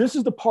 and this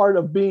is the part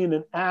of being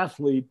an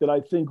athlete that I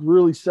think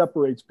really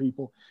separates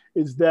people,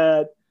 is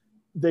that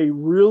they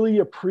really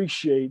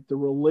appreciate the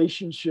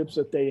relationships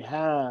that they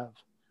have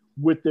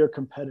with their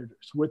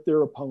competitors, with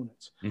their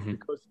opponents,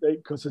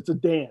 because it's a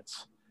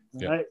dance.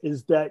 Right?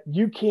 Is that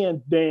you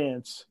can't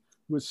dance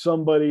with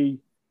somebody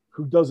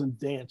who doesn't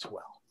dance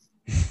well.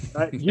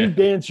 Right? You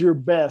dance your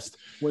best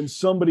when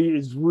somebody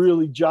is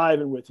really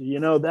jiving with you.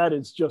 That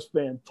is just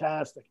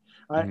fantastic.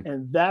 Right?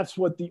 And that's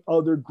what the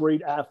other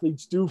great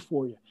athletes do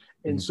for you.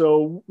 And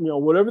so,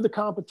 whatever the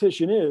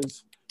competition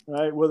is,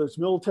 right, whether it's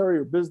military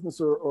or business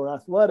or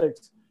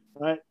athletics,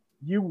 right,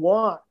 you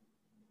want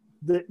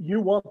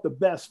the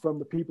best from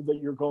the people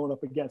that you're going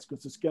up against,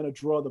 because it's going to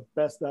draw the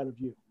best out of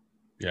you.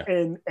 Yeah.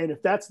 And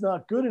if that's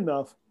not good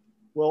enough,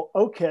 well,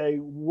 okay,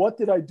 what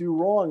did I do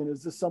wrong? And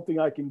is this something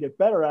I can get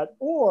better at?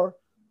 Or,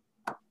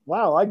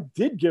 wow, I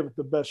did give it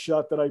the best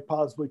shot that I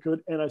possibly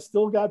could, and I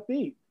still got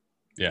beat.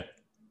 Yeah.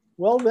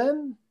 Well,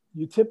 then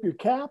you tip your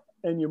cap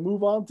and you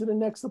move on to the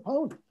next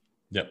opponent.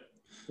 Yep.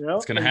 You know,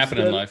 it's going to happen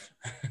in life.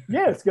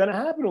 Yeah, it's going to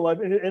happen in life,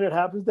 and it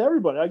happens to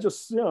everybody. I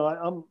just,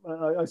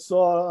 I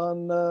saw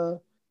on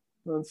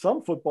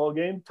some football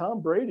game,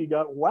 Tom Brady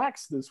got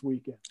waxed this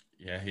weekend.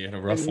 Yeah, he had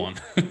a rough one.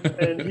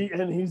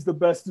 and he's the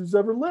best who's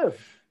ever lived.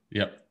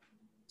 Yep.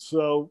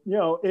 So,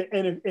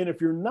 and if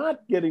you're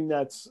not getting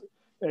that,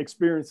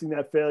 experiencing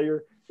that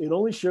failure, it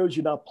only shows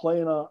you're not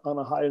playing on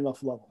a high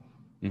enough level.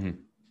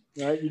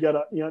 Mm-hmm. Right? You got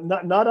to,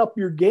 not up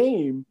your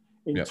game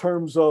in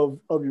terms of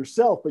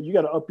yourself, but you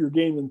got to up your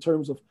game in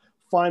terms of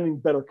finding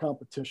better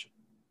competition.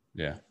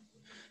 Yeah.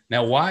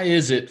 Now, why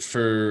is it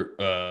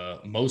for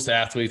most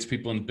athletes,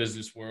 people in the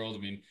business world, I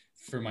mean,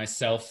 for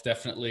myself,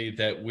 definitely,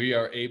 that we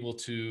are able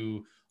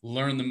to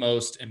learn the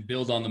most and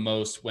build on the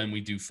most when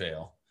we do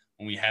fail,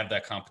 when we have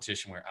that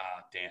competition where,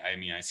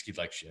 I skied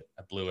like shit.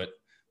 I blew it.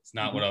 It's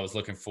not what I was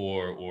looking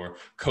for. Or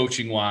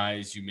coaching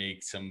wise, you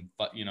make some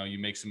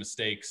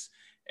mistakes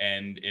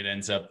and it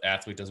ends up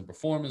athlete doesn't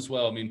perform as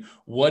well. I mean,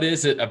 what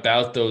is it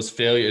about those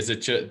failures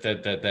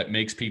that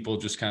makes people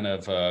just kind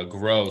of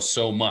grow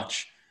so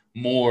much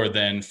more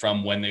than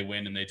from when they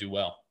win and they do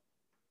well?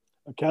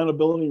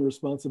 Accountability and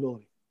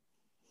responsibility.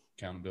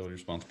 Accountability,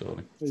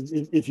 responsibility.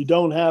 If you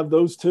don't have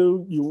those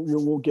two, you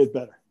won't get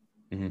better.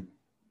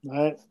 Mm-hmm.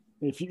 Right?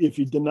 If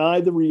you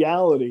deny the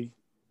reality,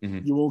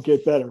 you won't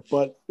get better.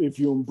 But if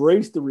you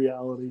embrace the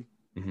reality,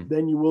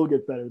 then you will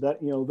get better.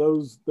 That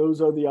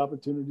those are the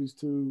opportunities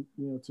to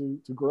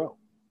grow.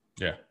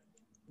 Yeah.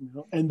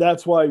 And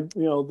that's why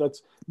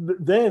that's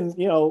then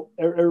a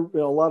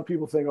lot of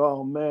people think,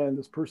 oh man,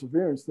 this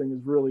perseverance thing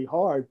is really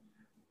hard.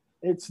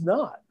 It's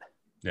not.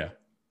 Yeah.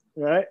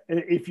 Right.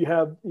 If you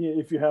have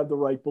the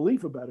right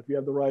belief about it, if you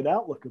have the right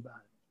outlook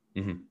about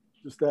it,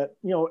 just that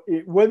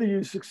whether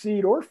you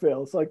succeed or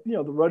fail, it's like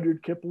the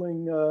Rudyard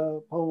Kipling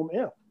poem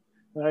 "If."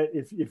 Right.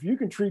 If you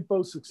can treat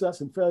both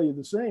success and failure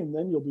the same,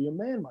 then you'll be a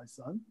man, my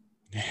son.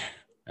 Yeah,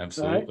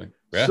 absolutely. Right?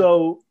 Yeah.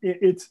 So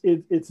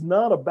it's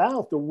not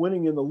about the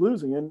winning and the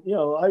losing. And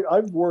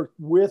I've worked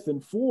with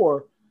and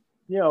for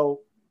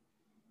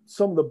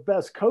some of the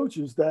best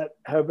coaches that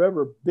have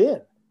ever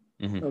been.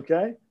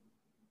 Okay.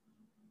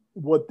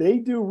 What they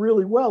do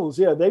really well is,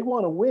 they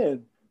want to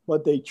win,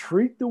 but they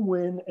treat the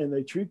win and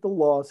they treat the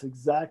loss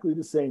exactly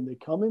the same. They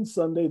come in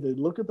Sunday, they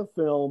look at the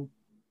film,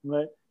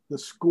 right? The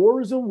score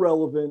is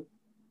irrelevant.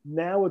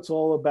 Now it's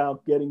all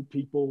about getting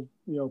people,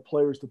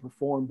 players to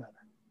perform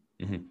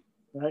better.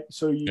 Right.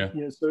 So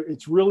so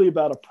it's really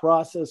about a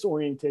process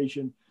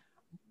orientation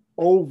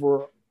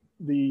over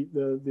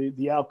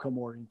the outcome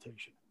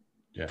orientation.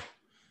 Yeah,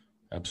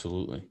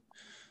 absolutely.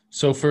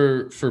 So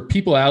for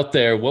people out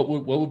there, what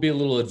would be a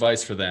little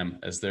advice for them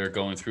as they're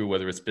going through,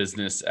 whether it's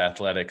business,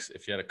 athletics,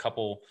 if you had a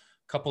couple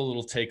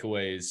little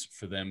takeaways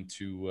for them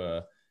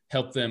to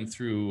help them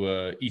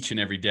through each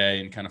and every day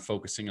and kind of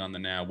focusing on the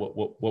now,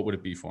 what would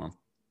it be for them?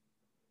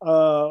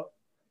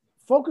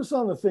 Focus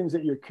on the things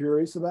that you're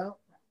curious about.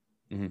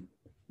 That's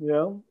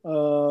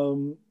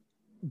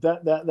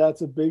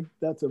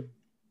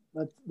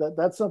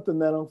something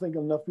that I don't think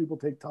enough people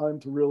take time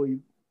to really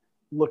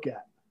look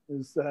at,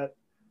 is that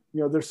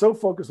they're so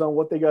focused on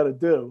what they got to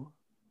do,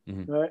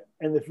 right?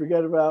 And they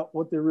forget about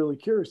what they're really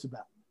curious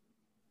about.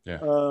 Yeah.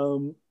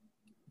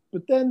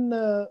 But then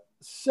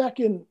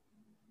second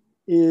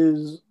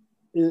is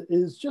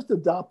just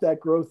adopt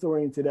that growth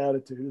oriented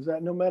attitude, is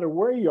that no matter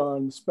where you are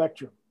on the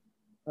spectrum,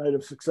 right,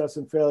 of success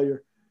and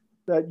failure,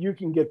 that you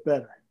can get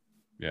better.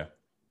 Yeah.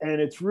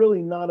 And it's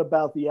really not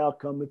about the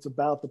outcome. It's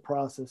about the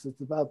process. It's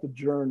about the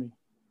journey.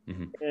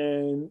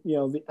 And,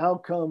 the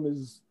outcome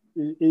is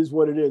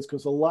what it is.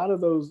 Because a lot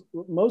of those,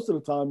 most of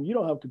the time, you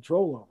don't have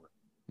control over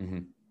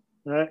it.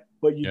 Right.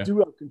 But you do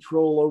have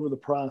control over the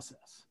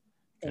process.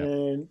 Yeah.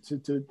 And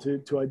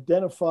to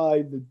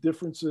identify the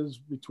differences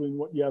between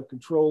what you have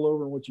control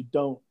over and what you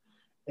don't.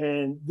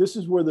 And this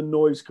is where the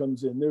noise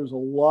comes in. There's a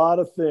lot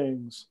of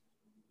things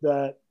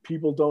that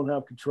people don't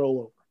have control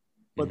over,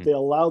 but they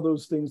allow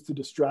those things to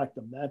distract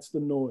them. That's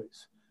the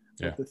noise.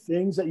 Yeah. But the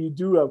things that you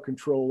do have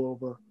control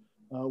over,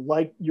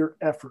 like your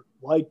effort,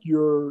 like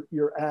your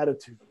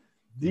attitude,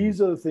 these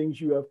are the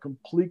things you have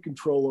complete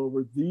control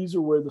over. These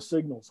are where the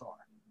signals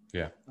are.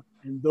 Yeah.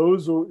 And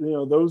those are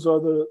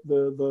the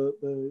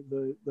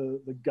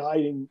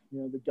guiding,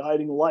 the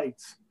guiding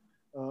lights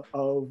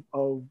of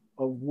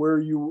where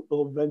you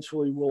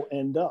eventually will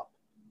end up.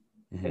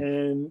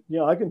 And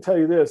I can tell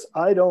you this: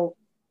 I don't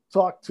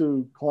talk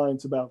to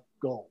clients about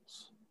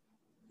goals.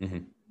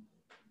 You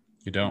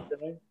don't?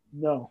 Okay?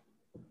 No,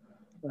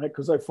 right?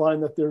 Because I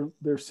find that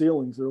they're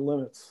ceilings, they're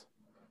limits.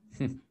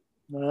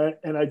 All right,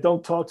 and I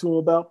don't talk to them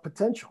about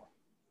potential.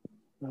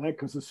 All right,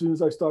 because as soon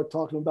as I start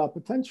talking about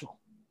potential,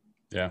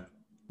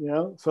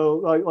 So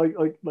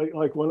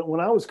like when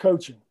I was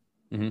coaching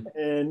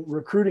and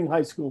recruiting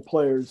high school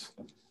players,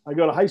 I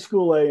go to high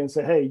school A and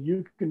say, hey,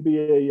 you can be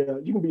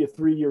a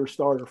 3-year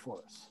starter for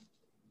us.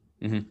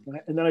 And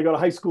then I go to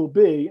high school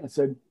B and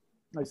said,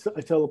 I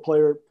tell the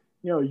player,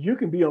 you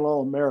can be an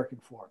All-American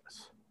for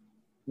us.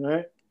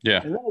 Right.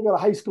 Yeah. And then I go to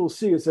high school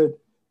C and said,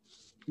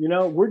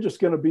 we're just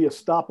going to be a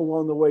stop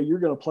along the way. You're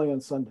going to play on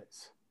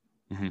Sundays.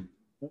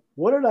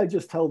 What did I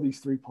just tell these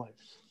 3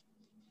 players?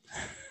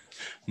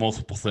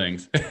 Multiple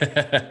things.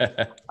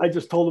 I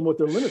just told them what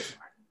their limits are.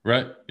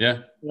 Right. Yeah.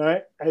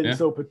 Right. And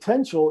so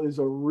potential is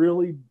a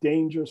really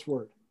dangerous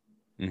word.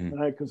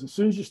 Right. Because as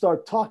soon as you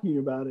start talking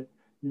about it,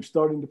 you're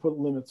starting to put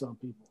limits on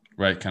people.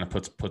 Right. Kind of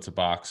puts a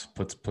box,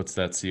 puts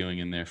that ceiling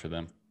in there for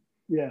them.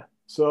 Yeah.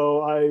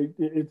 So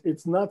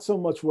it's not so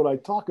much what I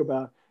talk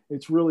about.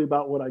 It's really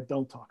about what I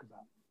don't talk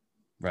about.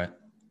 Right.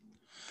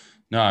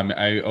 No, I mean,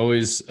 I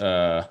always,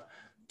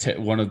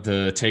 one of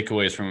the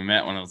takeaways from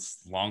Matt when it was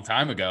a long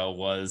time ago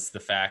was the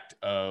fact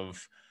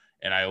of,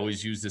 and I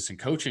always use this in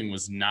coaching,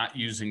 was not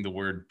using the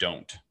word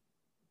don't.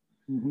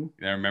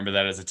 I remember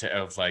that as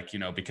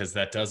because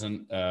that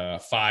doesn't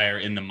fire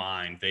in the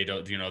mind. They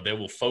don't, they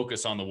will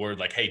focus on the word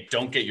like, hey,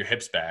 don't get your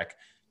hips back.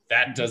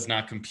 That does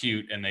not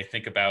compute. And they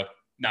think about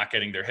not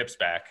getting their hips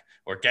back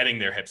or getting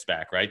their hips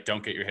back, right?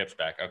 Don't get your hips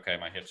back. Okay,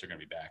 my hips are going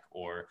to be back.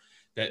 Or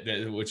that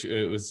which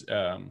it was.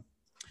 The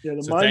so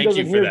mind thank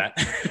doesn't you for hear that.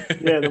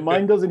 The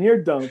mind doesn't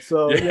hear don't.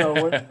 So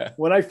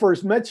when I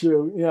first met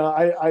you,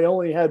 I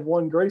only had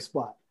one gray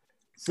spot.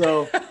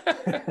 So,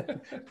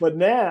 but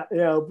now,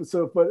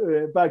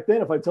 but back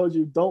then, if I told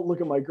you don't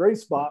look at my gray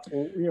spot,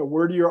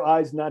 where do your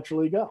eyes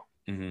naturally go?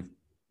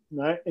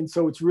 Right. And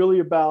so it's really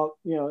about,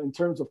 in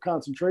terms of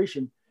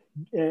concentration,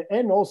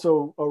 and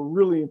also a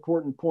really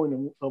important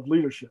point of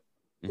leadership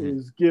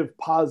is give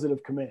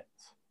positive commands.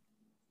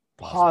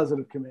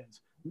 Positive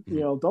commands.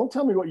 Don't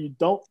tell me what you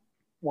don't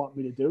want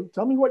me to do.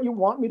 Tell me what you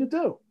want me to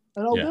do,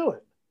 and I'll do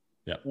it.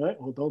 Yeah. Right.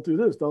 Well, don't do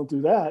this. Don't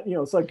do that.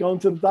 It's like going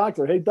to the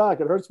doctor. Hey,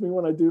 doc, it hurts me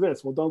when I do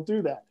this. Well, don't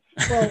do that.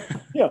 Well,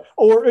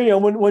 or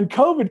when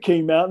COVID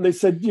came out and they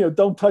said,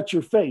 don't touch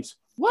your face.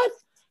 What?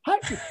 How,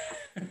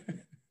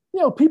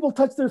 people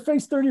touch their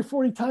face 30 or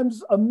 40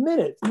 times a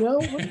minute.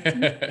 How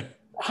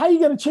are you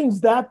going to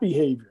change that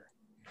behavior?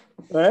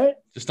 Right?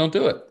 Just don't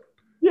do it.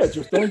 Yeah,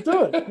 just don't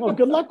do it. Well,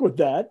 good luck with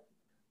that.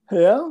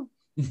 Yeah.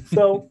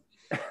 So,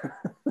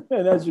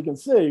 and as you can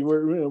see,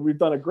 we've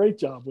done a great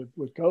job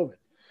with COVID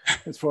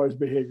as far as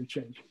behavior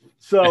change.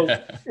 So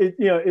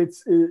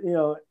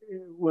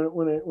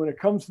when it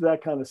comes to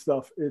that kind of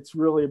stuff, it's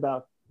really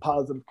about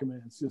positive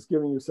commands, just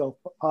giving yourself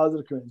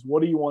positive commands.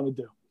 What do you want to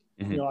do?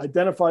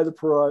 Identify the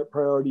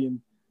priority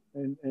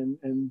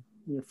and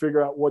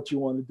figure out what you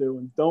want to do,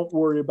 and don't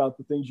worry about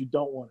the things you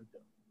don't want to do.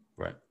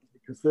 Right.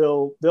 Because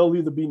they'll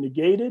either be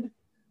negated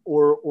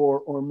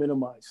or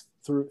minimized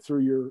through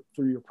your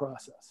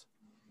process.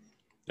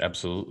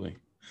 Absolutely.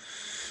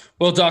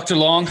 Well, Dr.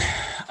 Long,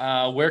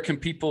 where can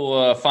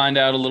people find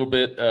out a little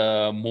bit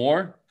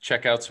more,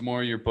 check out some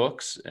more of your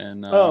books,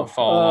 and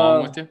follow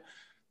along with you?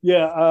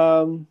 Yeah.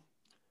 Oh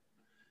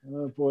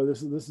boy,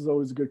 this is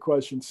always a good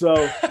question. So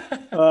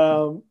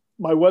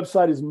my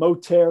website is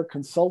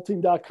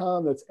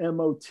moterconsulting.com. That's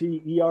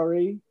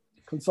MOTERE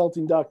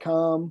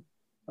consulting.com.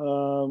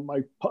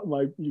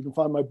 You can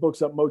find my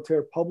books at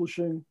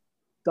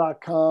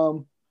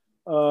moterpublishing.com.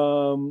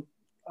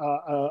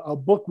 A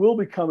book will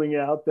be coming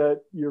out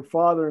that your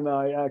father and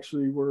I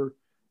actually were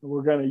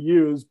going to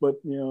use, but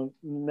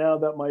now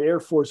that my Air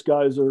Force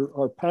guys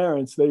are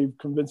parents, they've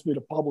convinced me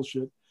to publish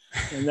it,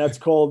 and that's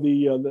called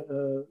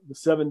the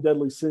 7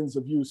 Deadly Sins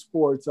of Youth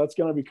Sports. That's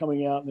going to be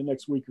coming out in the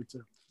next week or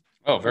two.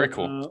 Oh, very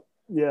cool.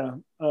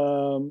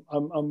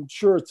 I'm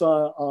sure it's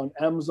on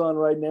Amazon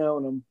right now,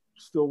 and I'm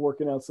still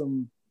working out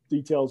some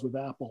details with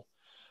Apple.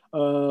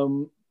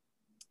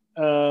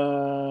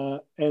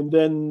 And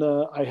then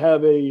I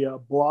have a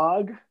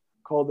blog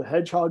called the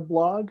Hedgehog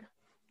Blog.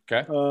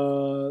 Okay.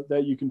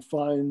 That you can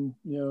find,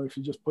 if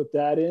you just put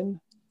that in.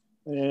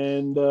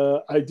 And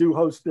I do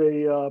host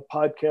a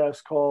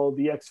podcast called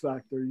The X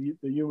Factor,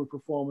 the Human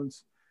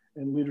Performance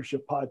and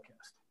Leadership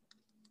Podcast.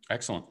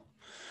 Excellent.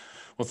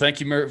 Well,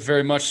 thank you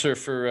very much, sir,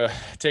 for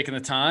taking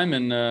the time.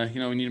 And,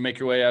 we need to make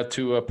your way out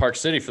to Park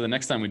City for the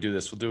next time we do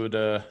this. We'll do it,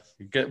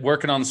 get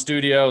working on the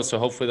studio. So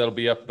hopefully that'll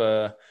be up,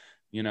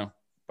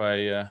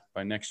 by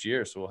next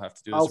year. So we'll have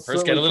to do this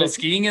first. Get a little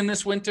skiing in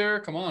this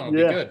winter. Come on,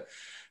 it'll be good.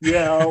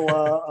 Yeah,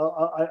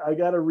 I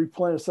got to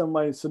replenish some of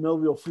my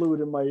synovial fluid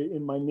in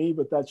my knee,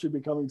 but that should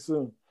be coming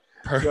soon.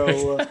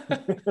 Perfect.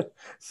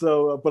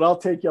 But I'll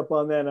take you up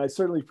on that. And I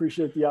certainly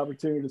appreciate the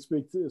opportunity to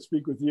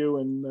speak with you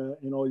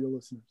and all your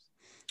listeners.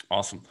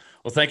 Awesome.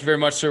 Well, thank you very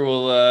much, sir.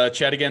 We'll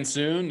chat again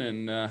soon,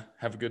 and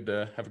have a good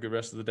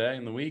rest of the day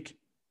and the week.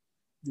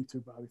 You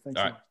too, Bobby. Thanks.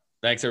 All right.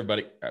 Thanks,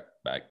 everybody. All right.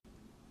 Bye.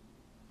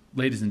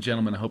 Ladies and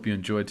gentlemen, I hope you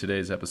enjoyed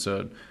today's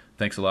episode.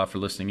 Thanks a lot for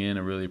listening in. I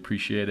really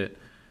appreciate it.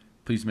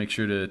 Please make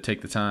sure to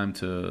take the time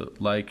to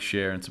like,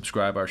 share, and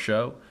subscribe our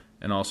show.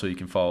 And also you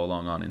can follow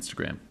along on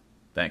Instagram.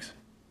 Thanks.